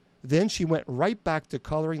 Then she went right back to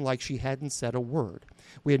coloring like she hadn't said a word.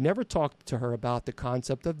 We had never talked to her about the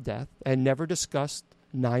concept of death and never discussed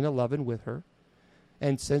 9/11 with her.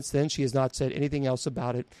 And since then, she has not said anything else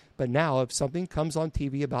about it. But now, if something comes on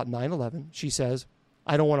TV about 9/11, she says,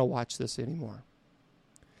 I don't want to watch this anymore.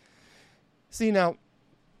 See,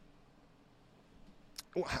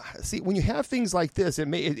 when you have things like this,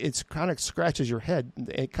 it kind of scratches your head.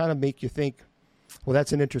 It kind of makes you think, well,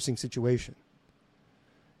 that's an interesting situation.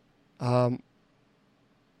 I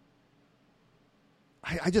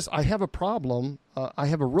have a problem. I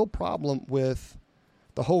have a real problem with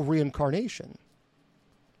the whole reincarnation.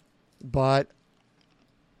 But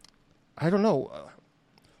I don't know.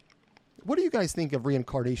 What do you guys think of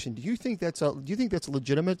reincarnation? Do you think that's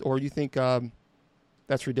legitimate, or do you think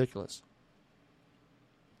that's ridiculous?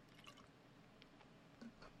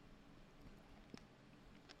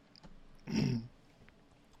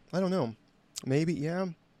 I don't know. Maybe, yeah.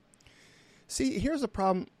 See, here's the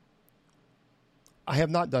problem. I have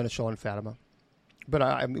not done a show on Fatima, but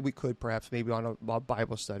I mean, we could perhaps maybe on a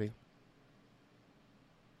Bible study.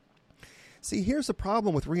 See, here's the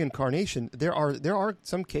problem with reincarnation. There are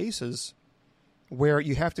some cases where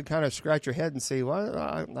you have to kind of scratch your head and say, well,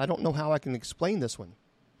 I don't know how I can explain this one.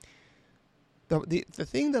 The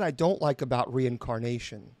thing that I don't like about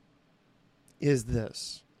reincarnation is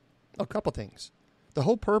this. A couple things. The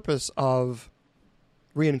whole purpose of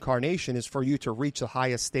reincarnation is for you to reach the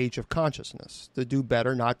highest stage of consciousness, to do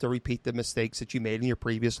better, not to repeat the mistakes that you made in your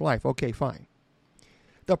previous life. Okay, fine.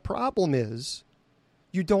 The problem is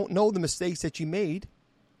you don't know the mistakes that you made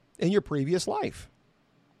in your previous life.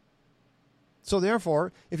 So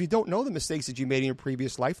therefore, if you don't know the mistakes that you made in your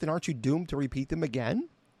previous life, then aren't you doomed to repeat them again?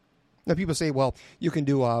 Now, people say, well, you can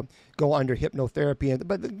go under hypnotherapy,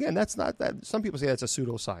 but again, that's not that. Some people say that's a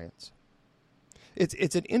pseudoscience.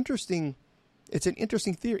 It's an interesting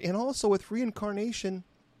theory, and also with reincarnation,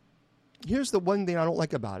 here's the one thing I don't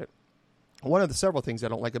like about it. One of the several things I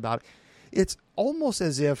don't like about it. It's almost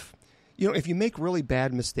as if, if you make really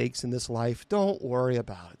bad mistakes in this life, don't worry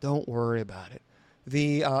about it. Don't worry about it.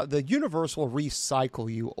 The universe will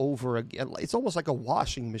recycle you over again. It's almost like a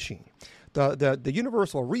washing machine. The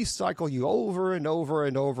universe will recycle you over and over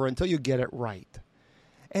and over until you get it right.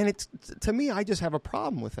 And to me, I just have a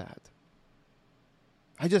problem with that.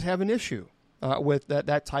 I just have an issue with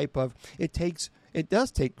that type of. It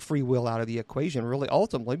does take free will out of the equation, really,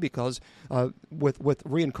 ultimately, because with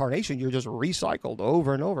reincarnation, you're just recycled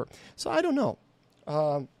over and over. So I don't know.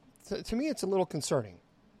 To me, it's a little concerning.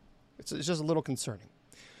 It's just a little concerning.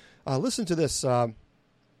 Listen to this.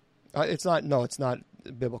 It's not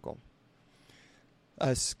biblical.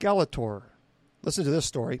 Skeletor. Listen to this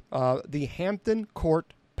story. The Hampton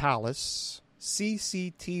Court Palace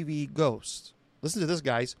CCTV ghost. Listen to this,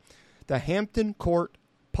 guys. The Hampton Court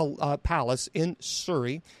Palace in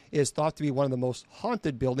Surrey is thought to be one of the most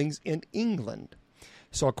haunted buildings in England.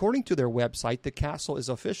 So according to their website, the castle is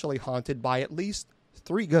officially haunted by at least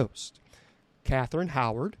 3 ghosts. Catherine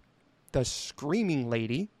Howard, the screaming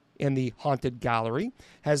lady in the haunted gallery,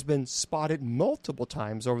 has been spotted multiple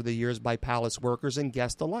times over the years by palace workers and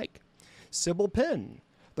guests alike. Sybil Penn,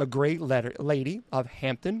 the Grey Lady of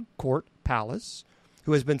Hampton Court Palace,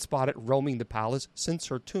 who has been spotted roaming the palace since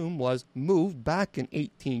her tomb was moved back in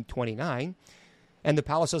 1829. And the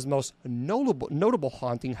palace's most notable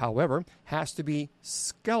haunting, however, has to be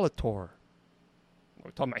Skeletor.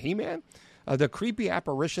 We're talking about He-Man? The creepy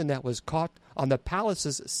apparition that was caught on the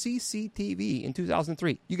palace's CCTV in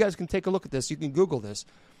 2003. You guys can take a look at this. You can Google this.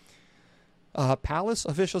 Palace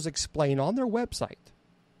officials explain on their website,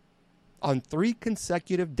 on 3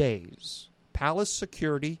 consecutive days, palace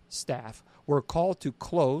security staff were called to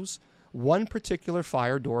close one particular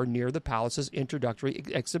fire door near the palace's introductory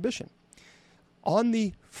exhibition. On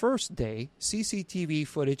the first day, CCTV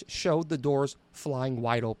footage showed the doors flying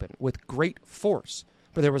wide open with great force,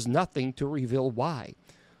 but there was nothing to reveal why.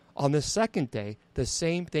 On the second day, the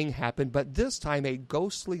same thing happened, but this time a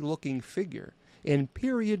ghostly-looking figure in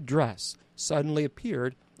period dress suddenly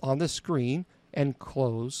appeared on the screen and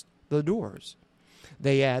closed the doors.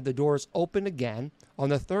 They add the doors open again on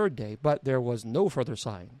the third day, but there was no further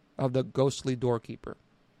sign of the ghostly doorkeeper.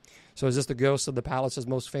 So is this the ghost of the palace's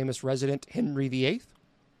most famous resident, Henry VIII?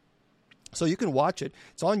 So you can watch it.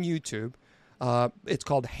 It's on YouTube. It's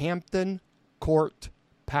called Hampton Court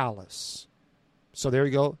Palace. So there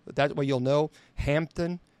you go. That way you'll know.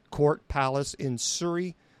 Hampton Court Palace in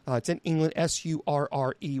Surrey. It's in England, Surrey.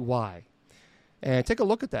 And take a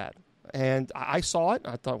look at that. And I saw it.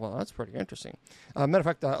 And I thought, well, that's pretty interesting. Matter of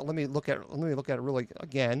fact, let me look at it really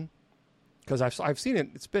again, because I've seen it.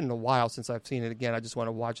 It's been a while since I've seen it again. I just want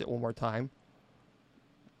to watch it one more time.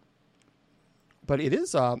 But it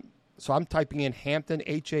is. So I'm typing in Hampton,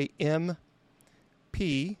 Hampton,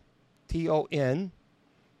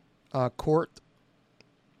 Court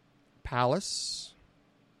Palace.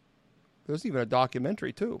 There's even a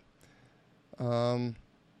documentary too. I'll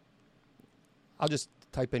just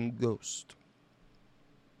type in ghost.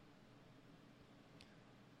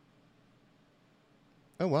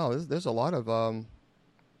 Oh, wow. There's a lot of...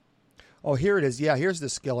 Oh, here it is. Yeah, here's the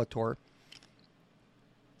Skeletor.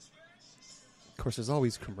 Of course, there's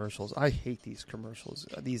always commercials. I hate these commercials,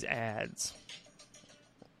 these ads.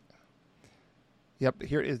 Yep,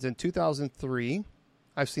 here it is in 2003.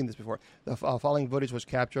 I've seen this before. The following footage was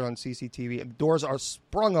captured on CCTV. Doors are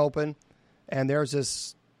sprung open, and there's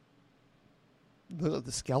this... The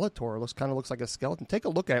Skeletor looks like a skeleton. Take a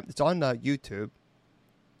look at it. It's on YouTube.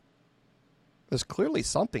 There's clearly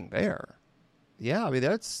something there. Yeah, I mean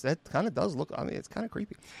that kind of does look. I mean, it's kind of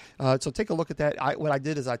creepy. So take a look at that. What I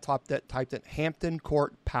did is I typed in Hampton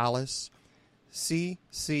Court Palace,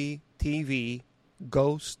 CCTV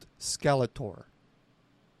Ghost Skeletor.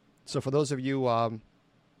 So for those of you,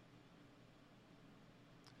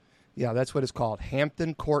 yeah, that's what it's called.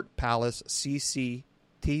 Hampton Court Palace,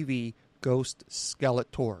 CCTV Ghost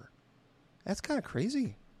Skeletor. That's kind of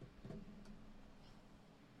crazy.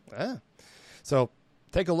 Yeah. So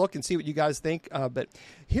take a look and see what you guys think. But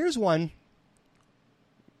here's one.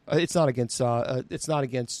 It's not against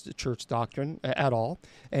church doctrine at all.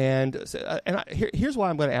 And here's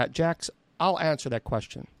why I'm going to add, Jax. I'll answer that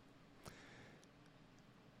question.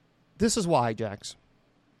 This is why, Jax.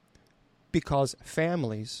 Because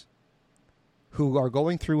families who are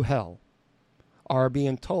going through hell are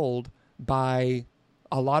being told by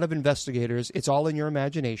a lot of investigators, it's all in your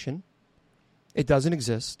imagination. It doesn't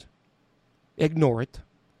exist. Ignore it.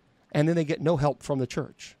 And then they get no help from the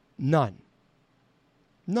church. None.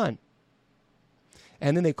 And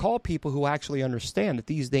then they call people who actually understand that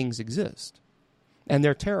these things exist. And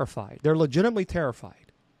they're terrified. They're legitimately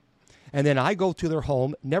terrified. And then I go to their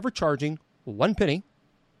home, never charging 1 penny.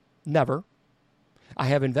 Never. I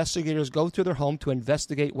have investigators go to their home to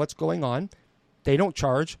investigate what's going on. They don't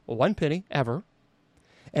charge 1 penny ever.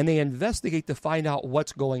 And they investigate to find out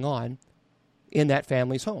what's going on in that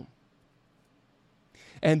family's home.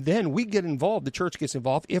 And then we get involved, the church gets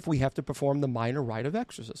involved, if we have to perform the minor rite of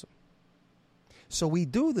exorcism. So we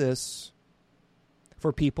do this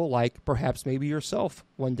for people like perhaps maybe yourself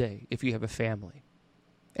one day, if you have a family,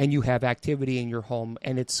 and you have activity in your home,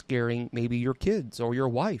 and it's scaring maybe your kids or your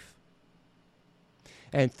wife.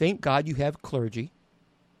 And thank God you have clergy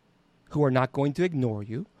who are not going to ignore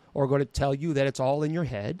you or going to tell you that it's all in your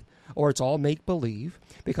head or it's all make-believe,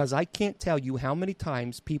 because I can't tell you how many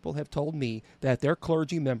times people have told me that their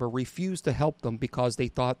clergy member refused to help them because they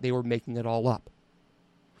thought they were making it all up.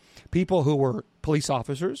 People who were police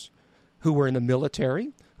officers, who were in the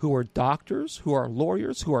military, who were doctors, who are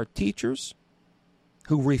lawyers, who are teachers,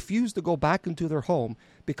 who refuse to go back into their home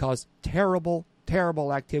because terrible,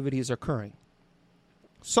 terrible activity is occurring.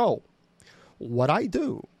 So, what I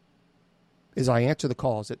do is I answer the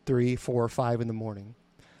calls at 3, 4, 5 in the morning.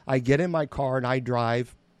 I get in my car and I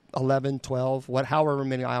drive 11, 12, however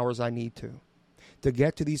many hours I need to to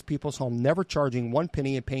get to these people's home, never charging one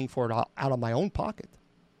penny and paying for it out of my own pocket,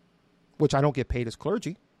 which I don't get paid as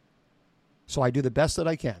clergy. So I do the best that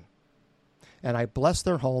I can. And I bless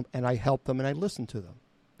their home, and I help them, and I listen to them.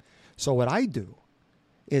 So what I do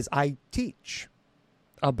is I teach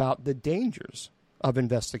about the dangers of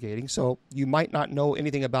investigating. So you might not know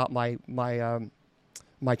anything about my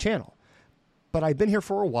channel, but I've been here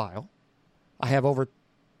for a while. I have almost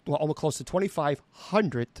close to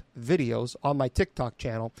 2,500 videos on my TikTok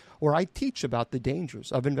channel where I teach about the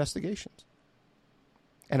dangers of investigations.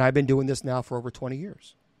 And I've been doing this now for over 20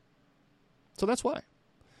 years. So that's why.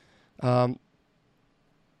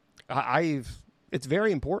 It's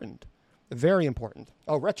very important. Very important.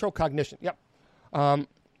 Oh, retrocognition. Yep.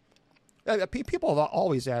 People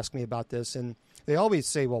always ask me about this, and they always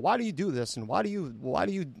say, well, why do you do this? And why do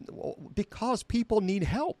you, because people need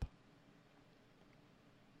help.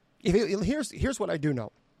 Here's what I do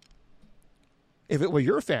know. If it were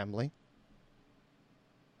your family,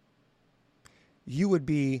 you would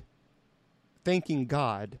be thanking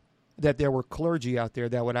God that there were clergy out there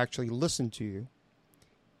that would actually listen to you,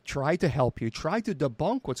 try to help you, try to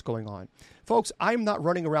debunk what's going on. Folks, I'm not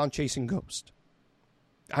running around chasing ghosts.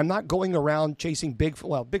 I'm not going around chasing Bigfoot.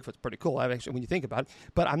 Well, Bigfoot's pretty cool, actually, when you think about it.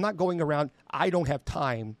 But I'm not going around. I don't have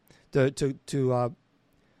time to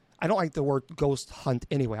I don't like the word ghost hunt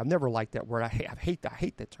anyway. I've never liked that word. I hate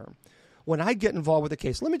that term. When I get involved with a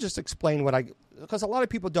case, let me just explain because a lot of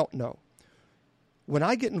people don't know. When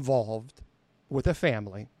I get involved with a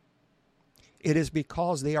family, it is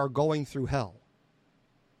because they are going through hell.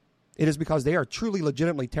 It is because they are truly,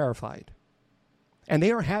 legitimately terrified. And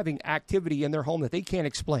they are having activity in their home that they can't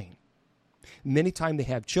explain. Many times they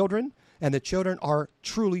have children, and the children are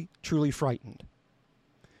truly, truly frightened.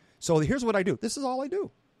 So here's what I do. This is all I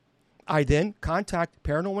do. I then contact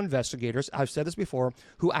paranormal investigators, I've said this before,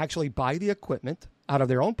 who actually buy the equipment out of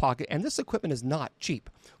their own pocket. And this equipment is not cheap.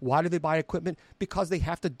 Why do they buy equipment? Because they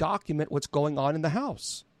have to document what's going on in the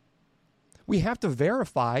house. We have to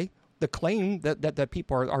verify the claim that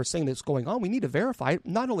people are saying that's going on. We need to verify it.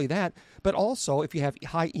 Not only that, but also if you have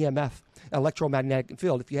high EMF, electromagnetic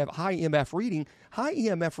field, if you have high EMF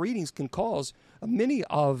readings can cause many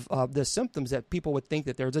of the symptoms that people would think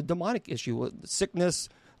that there's a demonic issue, sickness,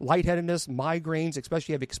 lightheadedness, migraines, especially if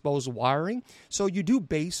you have exposed wiring. So you do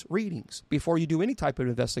base readings before you do any type of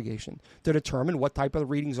investigation to determine what type of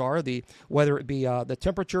readings are, whether it be the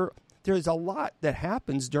temperature. There's a lot that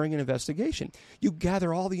happens during an investigation. You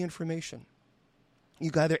gather all the information. You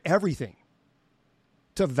gather everything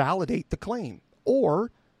to validate the claim or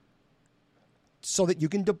so that you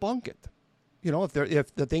can debunk it. You know,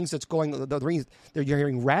 if the things that's going, the reason you're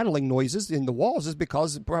hearing rattling noises in the walls is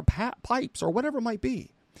because pipes or whatever it might be.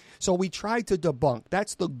 So we try to debunk.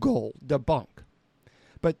 That's the goal, debunk.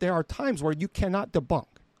 But there are times where you cannot debunk.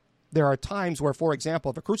 There are times where, for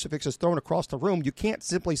example, if a crucifix is thrown across the room, you can't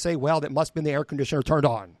simply say, well, that must have been the air conditioner turned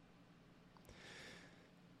on.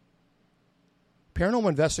 Paranormal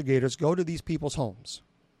investigators go to these people's homes,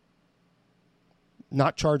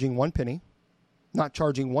 not charging one penny, not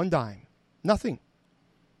charging one dime, nothing.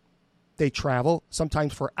 They travel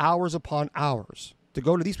sometimes for hours upon hours to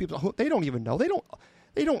go to these people who they don't even know. They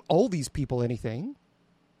don't owe these people anything,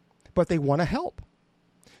 but they want to help.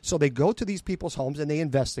 So they go to these people's homes and they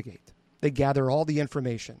investigate. They gather all the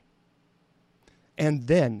information. And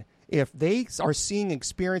then if they are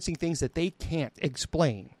experiencing things that they can't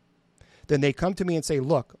explain, then they come to me and say,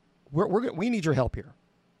 look, we need your help here.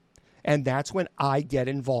 And that's when I get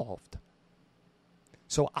involved.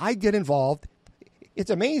 So I get involved. It's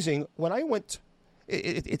amazing. When I went,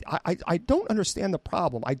 I don't understand the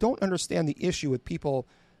problem. I don't understand the issue with people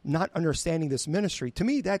not understanding this ministry. To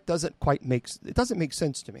me, that doesn't make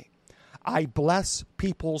sense to me. I bless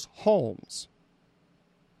people's homes.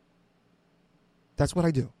 That's what I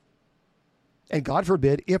do. And God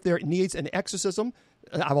forbid, if there needs an exorcism,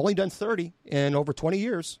 I've only done 30 in over 20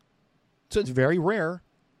 years. So it's very rare.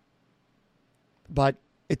 But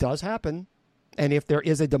it does happen. And if there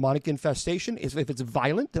is a demonic infestation, if it's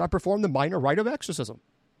violent, then I perform the minor rite of exorcism.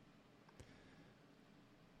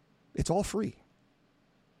 It's all free.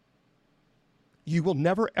 You will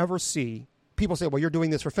never, ever see people say, well, you're doing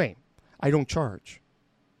this for fame. I don't charge.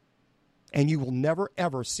 And you will never,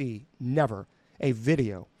 ever see, a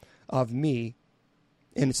video of me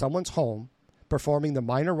in someone's home performing the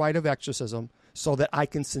minor rite of exorcism so that I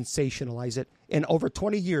can sensationalize it. In over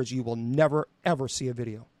 20 years, you will never, ever see a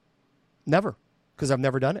video. Never, because I've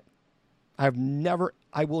never done it. I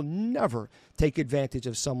will never take advantage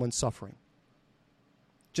of someone suffering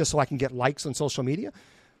just so I can get likes on social media.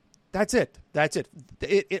 That's it. To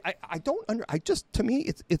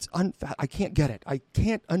me, I can't get it. I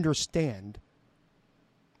can't understand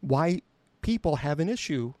why people have an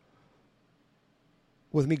issue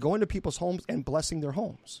with me going to people's homes and blessing their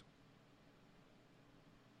homes.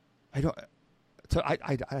 I don't.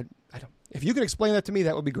 If you could explain that to me,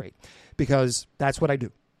 that would be great, because that's what I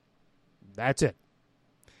do. That's it.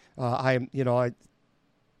 That's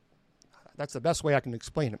the best way I can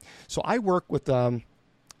explain it. So I work with.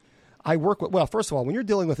 Well, first of all, when you're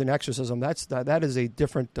dealing with an exorcism, that is a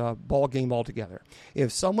different ball game altogether.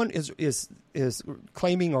 If someone is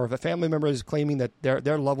claiming, or if a family member is claiming that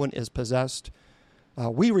their loved one is possessed,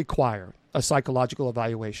 we require a psychological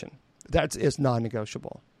evaluation. That is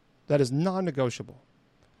non-negotiable. That is non-negotiable.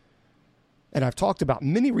 And I've talked about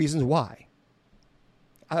many reasons why.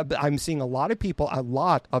 I'm seeing a lot of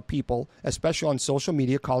people, especially on social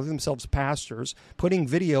media, calling themselves pastors, putting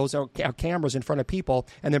videos or cameras in front of people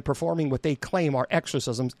and then performing what they claim are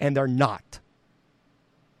exorcisms, and they're not.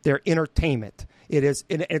 They're entertainment.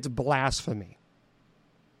 It's blasphemy.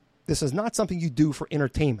 This is not something you do for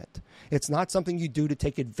entertainment. It's not something you do to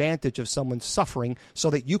take advantage of someone's suffering so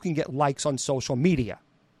that you can get likes on social media.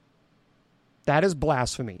 That is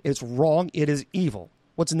blasphemy. It's wrong. It is evil.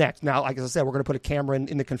 What's next? Now, like I said, we're going to put a camera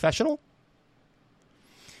in the confessional.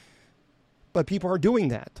 But people are doing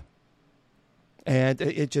that.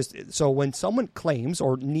 And so when someone claims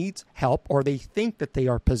or needs help, or they think that they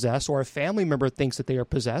are possessed, or a family member thinks that they are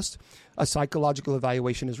possessed, a psychological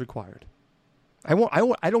evaluation is required. I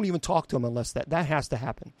don't even talk to them unless that has to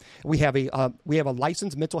happen. We have a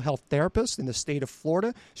licensed mental health therapist in the state of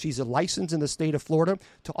Florida. She's licensed in the state of Florida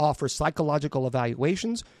to offer psychological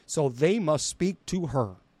evaluations. So they must speak to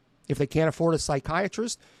her. If they can't afford a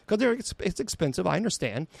psychiatrist, because it's expensive, I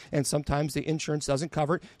understand, and sometimes the insurance doesn't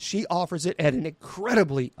cover it, she offers it at an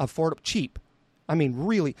incredibly cheap. I mean,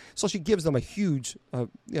 really. So she gives them a huge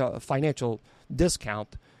financial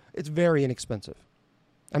discount. It's very inexpensive.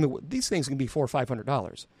 I mean, these things can be $400 or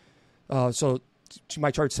 $500. So she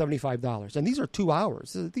might charge $75. And these are 2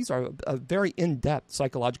 hours. These are a very in-depth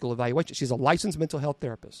psychological evaluation. She's a licensed mental health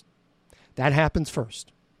therapist. That happens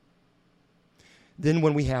first. Then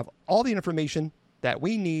when we have all the information that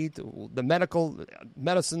we need, the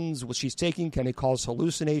medicines, what she's taking, can it cause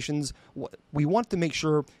hallucinations? We want to make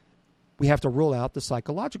sure we have to rule out the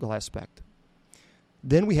psychological aspect.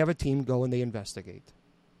 Then we have a team go and they investigate.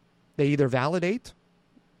 They either validate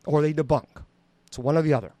or they debunk. It's one or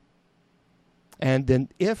the other. And then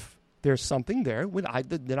if there's something there,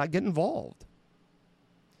 then I get involved.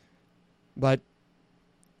 But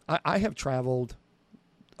I have traveled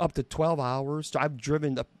up to 12 hours. I've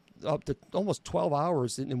driven up to almost 12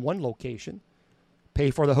 hours in one location, pay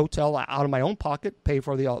for the hotel out of my own pocket, pay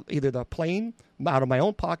for either the plane out of my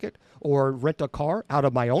own pocket or rent a car out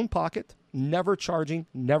of my own pocket, never charging,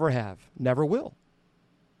 never have, never will.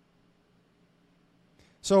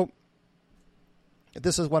 So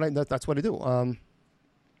this is that's what I do.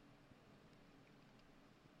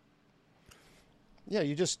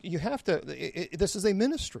 You have to, this is a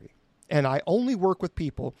ministry. And I only work with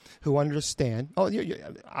people who understand.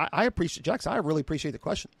 I appreciate, Jackson, I really appreciate the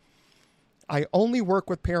question. I only work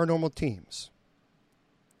with paranormal teams.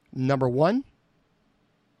 Number one,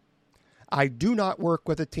 I do not work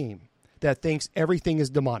with a team that thinks everything is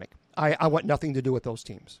demonic. I want nothing to do with those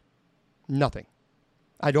teams. Nothing.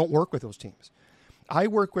 I don't work with those teams. I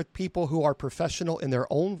work with people who are professional in their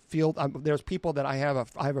own field. There's people that I have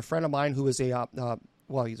a friend of mine who is he's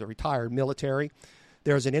a retired military.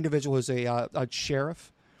 There's an individual who's a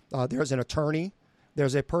sheriff. There's an attorney.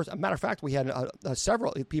 There's a person. Matter of fact, we had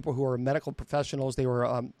several people who are medical professionals. They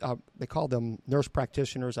were they call them nurse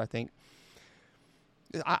practitioners, I think.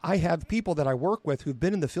 I have people that I work with who've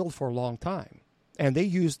been in the field for a long time, and they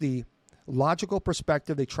use the logical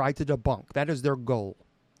perspective. They try to debunk. That is their goal,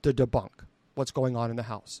 to debunk what's going on in the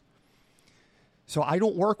house. So I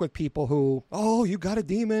don't work with people who, you got a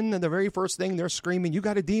demon, and the very first thing they're screaming, you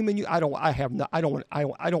got a demon. I don't want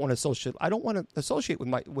to associate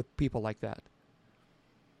with people like that,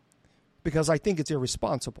 because I think it's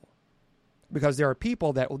irresponsible. Because there are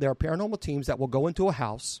paranormal teams that will go into a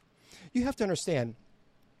house. You have to understand,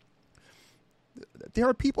 there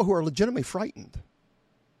are people who are legitimately frightened,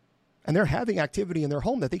 and they're having activity in their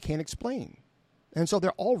home that they can't explain, and so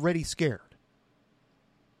they're already scared.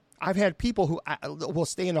 I've had people who will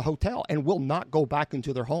stay in a hotel and will not go back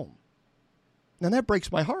into their home. Now, that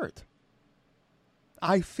breaks my heart.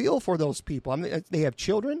 I feel for those people. I mean, they have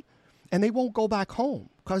children, and they won't go back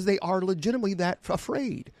home because they are legitimately that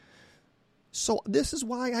afraid. So this is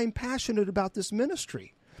why I'm passionate about this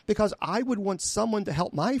ministry, because I would want someone to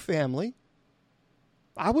help my family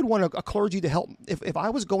I would want a clergy to help. If I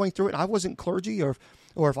was going through it and I wasn't clergy,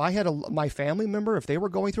 or if I had my family member, if they were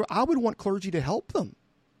going through it, I would want clergy to help them,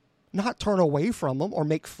 not turn away from them or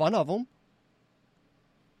make fun of them.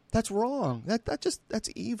 That's wrong. That's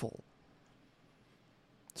evil.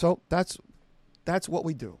 So that's what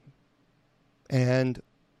we do. And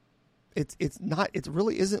it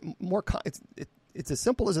really isn't more, it's as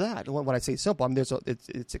simple as that. When I say simple, I mean,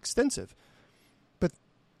 it's extensive. But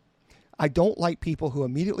I don't like people who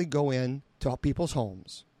immediately go in to people's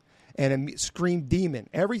homes and scream demon.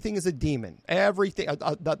 Everything is a demon. Everything,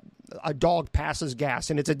 a dog passes gas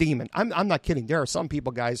and it's a demon. I'm not kidding. There are some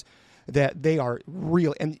people, guys, that they are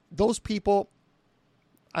real. And those people,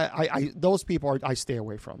 I stay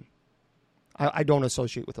away from. I don't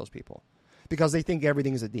associate with those people because they think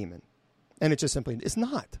everything is a demon. And it's just simply, it's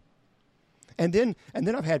not. And then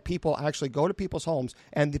I've had people actually go to people's homes,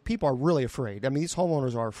 and the people are really afraid. I mean, these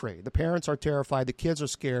homeowners are afraid. The parents are terrified. The kids are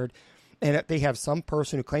scared. And they have some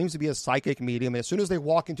person who claims to be a psychic medium. And as soon as they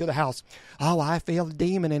walk into the house, oh, I feel a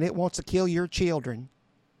demon, and it wants to kill your children.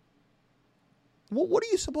 Well, what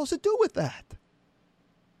are you supposed to do with that?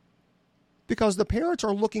 Because the parents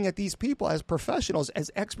are looking at these people as professionals,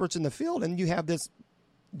 as experts in the field, and you have this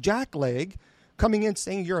jackleg coming in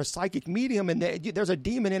saying you're a psychic medium and there's a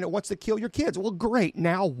demon in it wants to kill your kids. Well, great.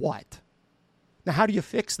 Now what? Now, how do you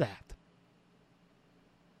fix that?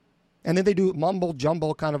 And then they do mumble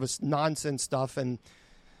jumble kind of a nonsense stuff, and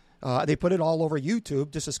they put it all over YouTube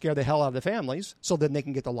just to scare the hell out of the families so then they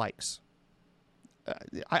can get the likes.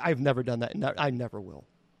 I've never done that. I never will.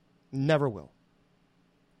 Never will.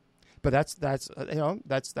 But that's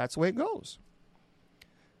the way it goes.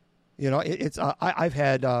 I've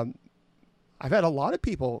had a lot of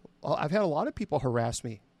people. I've had a lot of people harass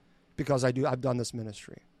me because I've done this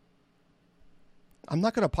ministry. I'm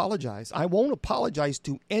not going to apologize. I won't apologize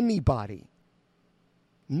to anybody.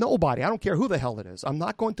 Nobody. I don't care who the hell it is. I'm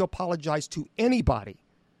not going to apologize to anybody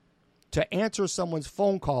to answer someone's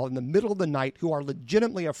phone call in the middle of the night who are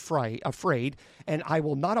legitimately afraid, and I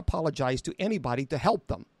will not apologize to anybody to help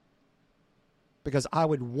them. Because I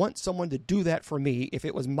would want someone to do that for me if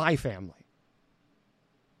it was my family.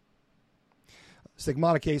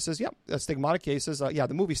 Stigmata cases, stigmata cases. The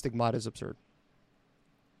movie Stigmata is absurd.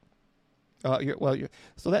 So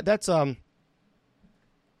that's I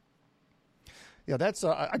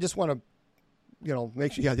just want to,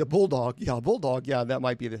 make sure. The bulldog. That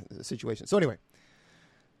might be the situation. So anyway,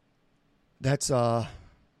 that's some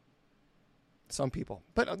people,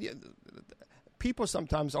 but people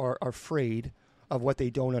sometimes are afraid of what they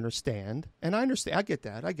don't understand, and I understand. I get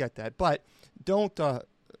that, but don't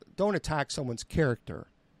attack someone's character.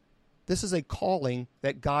 This is a calling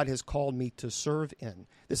that God has called me to serve in.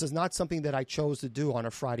 This is not something that I chose to do on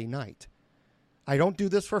a Friday night. I don't do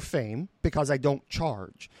this for fame because I don't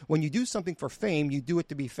charge. When you do something for fame, you do it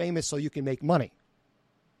to be famous so you can make money.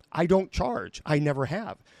 I don't charge. I never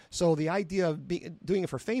have. So the idea of doing it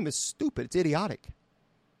for fame is stupid. It's idiotic.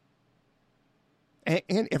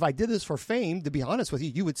 And if I did this for fame, to be honest with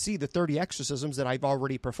you, you would see the 30 exorcisms that I've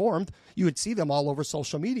already performed. You would see them all over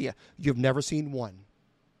social media. You've never seen one.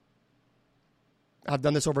 I've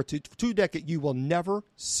done this over two decades. You will never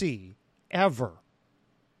see, ever,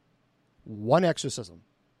 one exorcism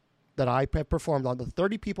that I performed on the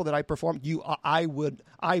 30 people that I performed. I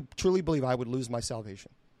truly believe I would lose my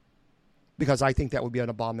salvation because I think that would be an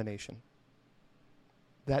abomination.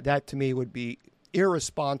 That to me would be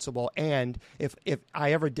irresponsible, and if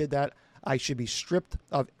I ever did that, I should be stripped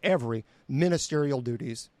of every ministerial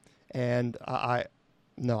duties, and I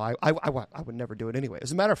would never do it anyway.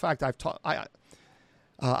 As a matter of fact, I've talked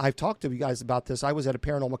to you guys about this. I was at a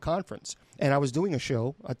paranormal conference, and I was doing a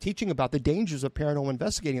show teaching about the dangers of paranormal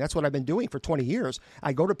investigating. That's what I've been doing for 20 years.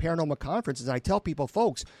 I go to paranormal conferences, and I tell people,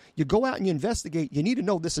 folks, you go out and you investigate, you need to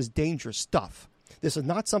know this is dangerous stuff. This is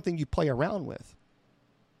not something you play around with.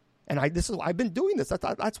 And I've been doing this.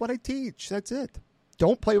 That's what I teach. That's it.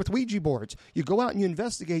 Don't play with Ouija boards. You go out and you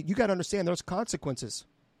investigate. You got to understand there's consequences.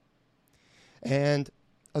 And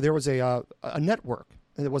there was a network.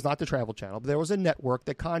 And it was not the Travel Channel, but there was a network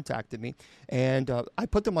that contacted me. And I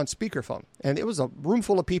put them on speakerphone. And it was a room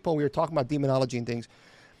full of people. We were talking about demonology and things.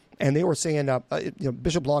 And they were saying,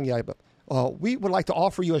 Bishop Long, we would like to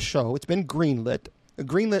offer you a show. It's been greenlit.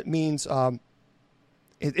 Greenlit means...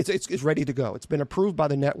 It's ready to go. It's been approved by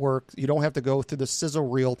the network. You don't have to go through the sizzle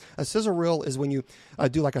reel. A sizzle reel is when you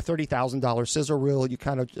do like a $30,000 sizzle reel. You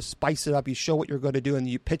kind of just spice it up. You show what you're going to do, and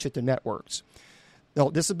you pitch it to networks.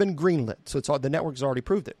 No, this has been greenlit, so the network's already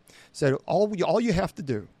approved it. So all you have to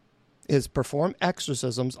do is perform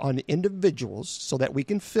exorcisms on individuals so that we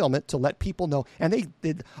can film it to let people know. And they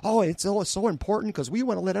did, it's so important because we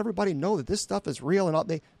want to let everybody know that this stuff is real. And all,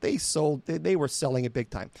 they were selling it big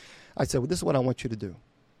time. I said, well, this is what I want you to do.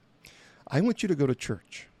 I want you to go to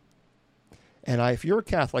church. And if you're a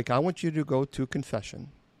Catholic, I want you to go to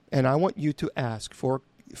confession. And I want you to ask for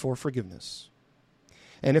forgiveness.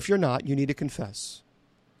 And if you're not, you need to confess.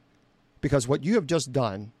 Because what you have just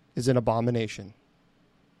done is an abomination.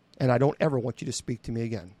 And I don't ever want you to speak to me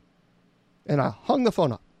again. And I hung the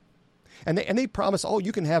phone up. And they promise,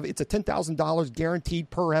 you can have, it's a $10,000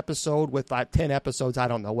 guaranteed per episode with 10 episodes. I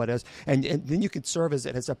don't know what it is. And then you could serve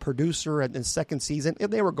as a producer in the second season.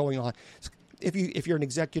 If they were going on, if you're an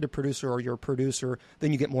executive producer or you're a producer,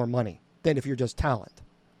 then you get more money than if you're just talent.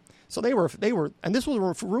 So they were, and this was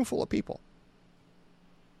a room full of people.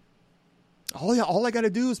 All I got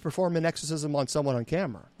to do is perform an exorcism on someone on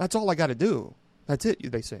camera. That's all I got to do. That's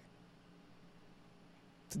it, they say.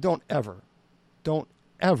 So don't ever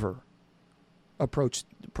approach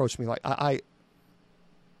me like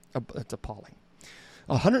it's appalling.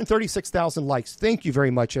 136,000 likes. Thank you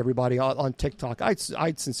very much, everybody, on TikTok.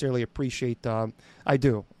 I'd sincerely appreciate. I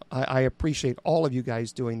do. I appreciate all of you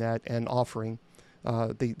guys doing that and offering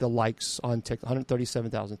the likes on TikTok.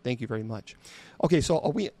 137,000. Thank you very much. Okay, so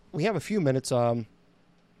we have a few minutes. I'll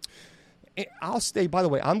stay. By the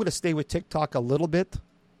way, I'm going to stay with TikTok a little bit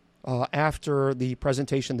after the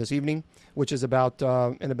presentation this evening, which is about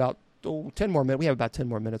 10 more minutes. We have about 10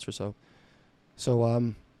 more minutes or so.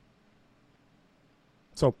 So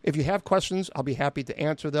if you have questions, I'll be happy to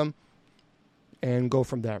answer them and go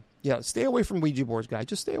from there. Yeah, stay away from Ouija boards, guys.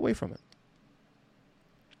 Just stay away from it.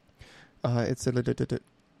 It's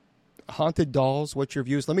haunted dolls. What's your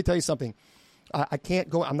views? Let me tell you something. I can't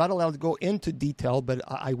go. I'm not allowed to go into detail, but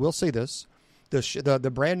I will say this: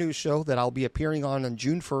 the brand new show that I'll be appearing on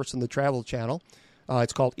June 1st on the Travel Channel.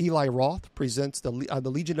 It's called Eli Roth Presents the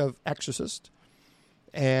Legion of Exorcists,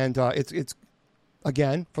 and it's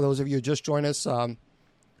again for those of you who just joined us.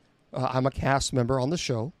 I'm a cast member on the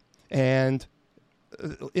show, and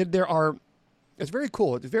it's very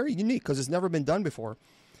cool. It's very unique because it's never been done before.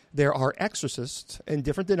 There are exorcists in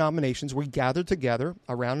different denominations. We gather together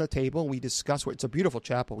around a table and we discuss. It's a beautiful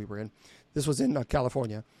chapel we were in. This was in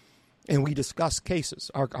California, and we discussed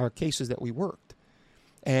cases, our cases that we worked.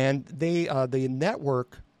 And the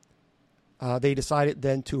network, they decided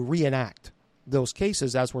then to reenact those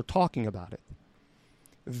cases as we're talking about it.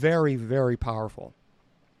 Very, very powerful.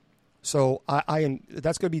 So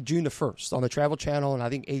that's going to be June the 1st on the Travel Channel and I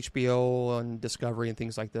think HBO and Discovery and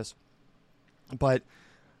things like this. But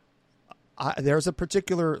there's a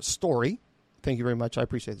particular story. Thank you very much. I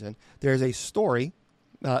appreciate it, Jen. There's a story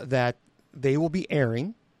that they will be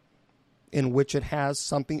airing in which it has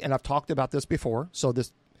something, and I've talked about this before, so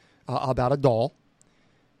this about a doll.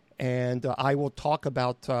 And I will talk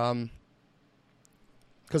about, because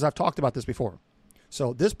I've talked about this before.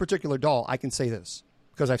 So this particular doll, I can say this,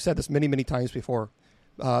 because I've said this many, many times before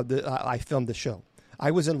I filmed the show.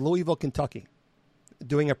 I was in Louisville, Kentucky,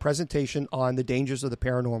 doing a presentation on the dangers of the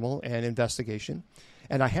paranormal and investigation.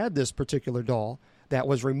 And I had this particular doll that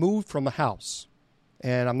was removed from a house.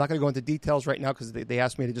 And I'm not going to go into details right now because they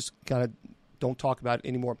asked me to just kind of don't talk about it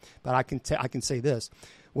anymore. But I can say this.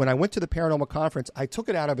 When I went to the paranormal conference, I took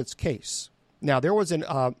it out of its case. Now, there was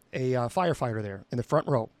a firefighter there in the front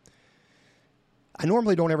row. I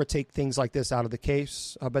normally don't ever take things like this out of the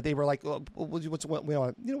case, but they were like, we'll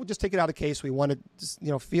just take it out of the case. We want to just,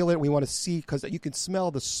 feel it. We want to see, because you can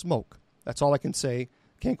smell the smoke. That's all I can say.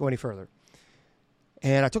 Can't go any further.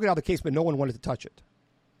 And I took it out of the case, but no one wanted to touch it.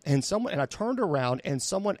 And I turned around and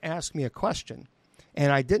someone asked me a question,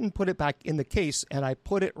 and I didn't put it back in the case, and I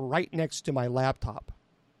put it right next to my laptop.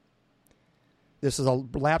 This is a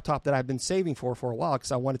laptop that I've been saving for a while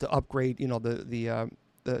because I wanted to upgrade,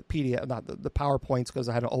 the PDF, not the PowerPoints, because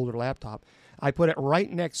I had an older laptop. I put it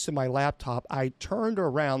right next to my laptop. I turned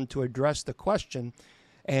around to address the question,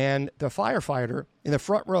 and the firefighter in the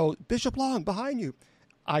front row, Bishop Long, behind you.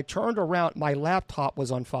 I turned around. My laptop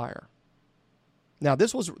was on fire. Now,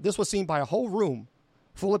 this was seen by a whole room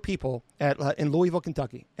full of people in Louisville,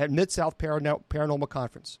 Kentucky, at Mid-South Paranormal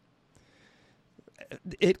Conference.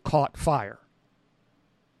 It caught fire.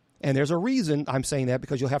 And there's a reason I'm saying that,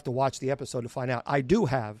 because you'll have to watch the episode to find out. I do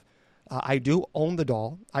own the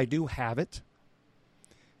doll. I do have it.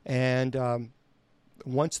 And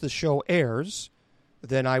once the show airs,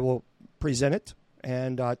 then I will present it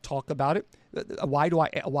and talk about it. Why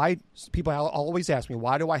people always ask me,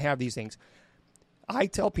 why do I have these things? I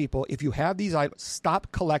tell people, if you have these items,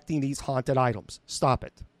 stop collecting these haunted items. Stop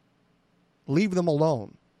it. Leave them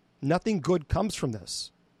alone. Nothing good comes from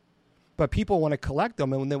this. But people want to collect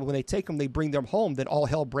them, and when they take them, they bring them home, then all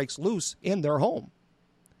hell breaks loose in their home.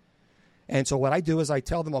 And so what I do is I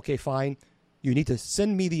tell them, okay, fine, you need to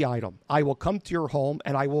send me the item. I will come to your home,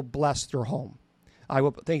 and I will bless your home.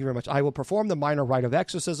 Thank you very much. I will perform the minor rite of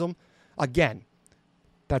exorcism. Again,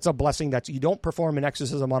 that's a blessing. You don't perform an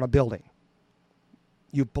exorcism on a building.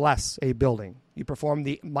 You bless a building. You perform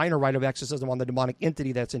the minor rite of exorcism on the demonic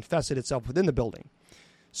entity that's infested itself within the building.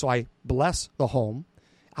 So I bless the home.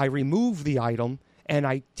 I remove the item, and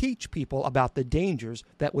I teach people about the dangers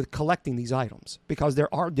that with collecting these items, because there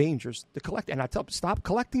are dangers to collect. And I tell them, stop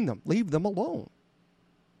collecting them. Leave them alone.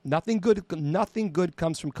 Nothing good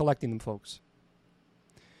comes from collecting them, folks.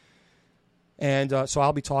 And so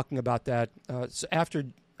I'll be talking about that after.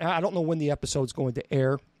 I don't know when the episode's going to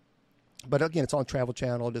air, but again, it's on Travel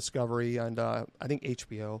Channel, Discovery, and I think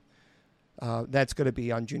HBO. That's going to be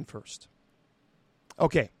on June 1st.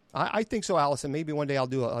 Okay. I think so, Allison. Maybe one day I'll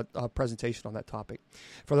do a presentation on that topic.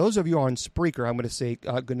 For those of you on Spreaker, I'm going to say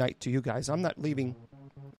good night to you guys. I'm not leaving.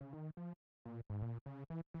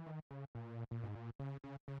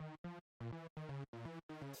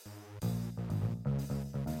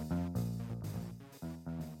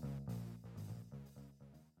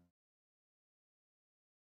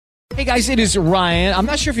 Hey guys, it is Ryan. I'm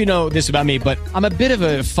not sure if you know this about me, but I'm a bit of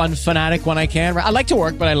a fun fanatic when I can. I like to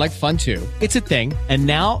work, but I like fun too. It's a thing. And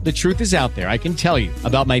now the truth is out there. I can tell you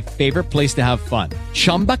about my favorite place to have fun.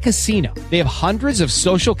 Chumba Casino. They have hundreds of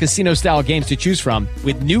social casino style games to choose from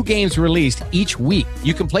with new games released each week.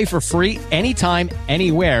 You can play for free anytime,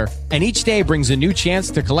 anywhere. And each day brings a new chance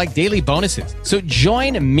to collect daily bonuses. So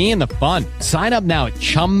join me in the fun. Sign up now at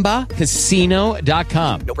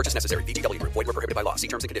ChumbaCasino.com. No purchase necessary. VGW Group. Void where prohibited by law. See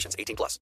terms and conditions. 18+.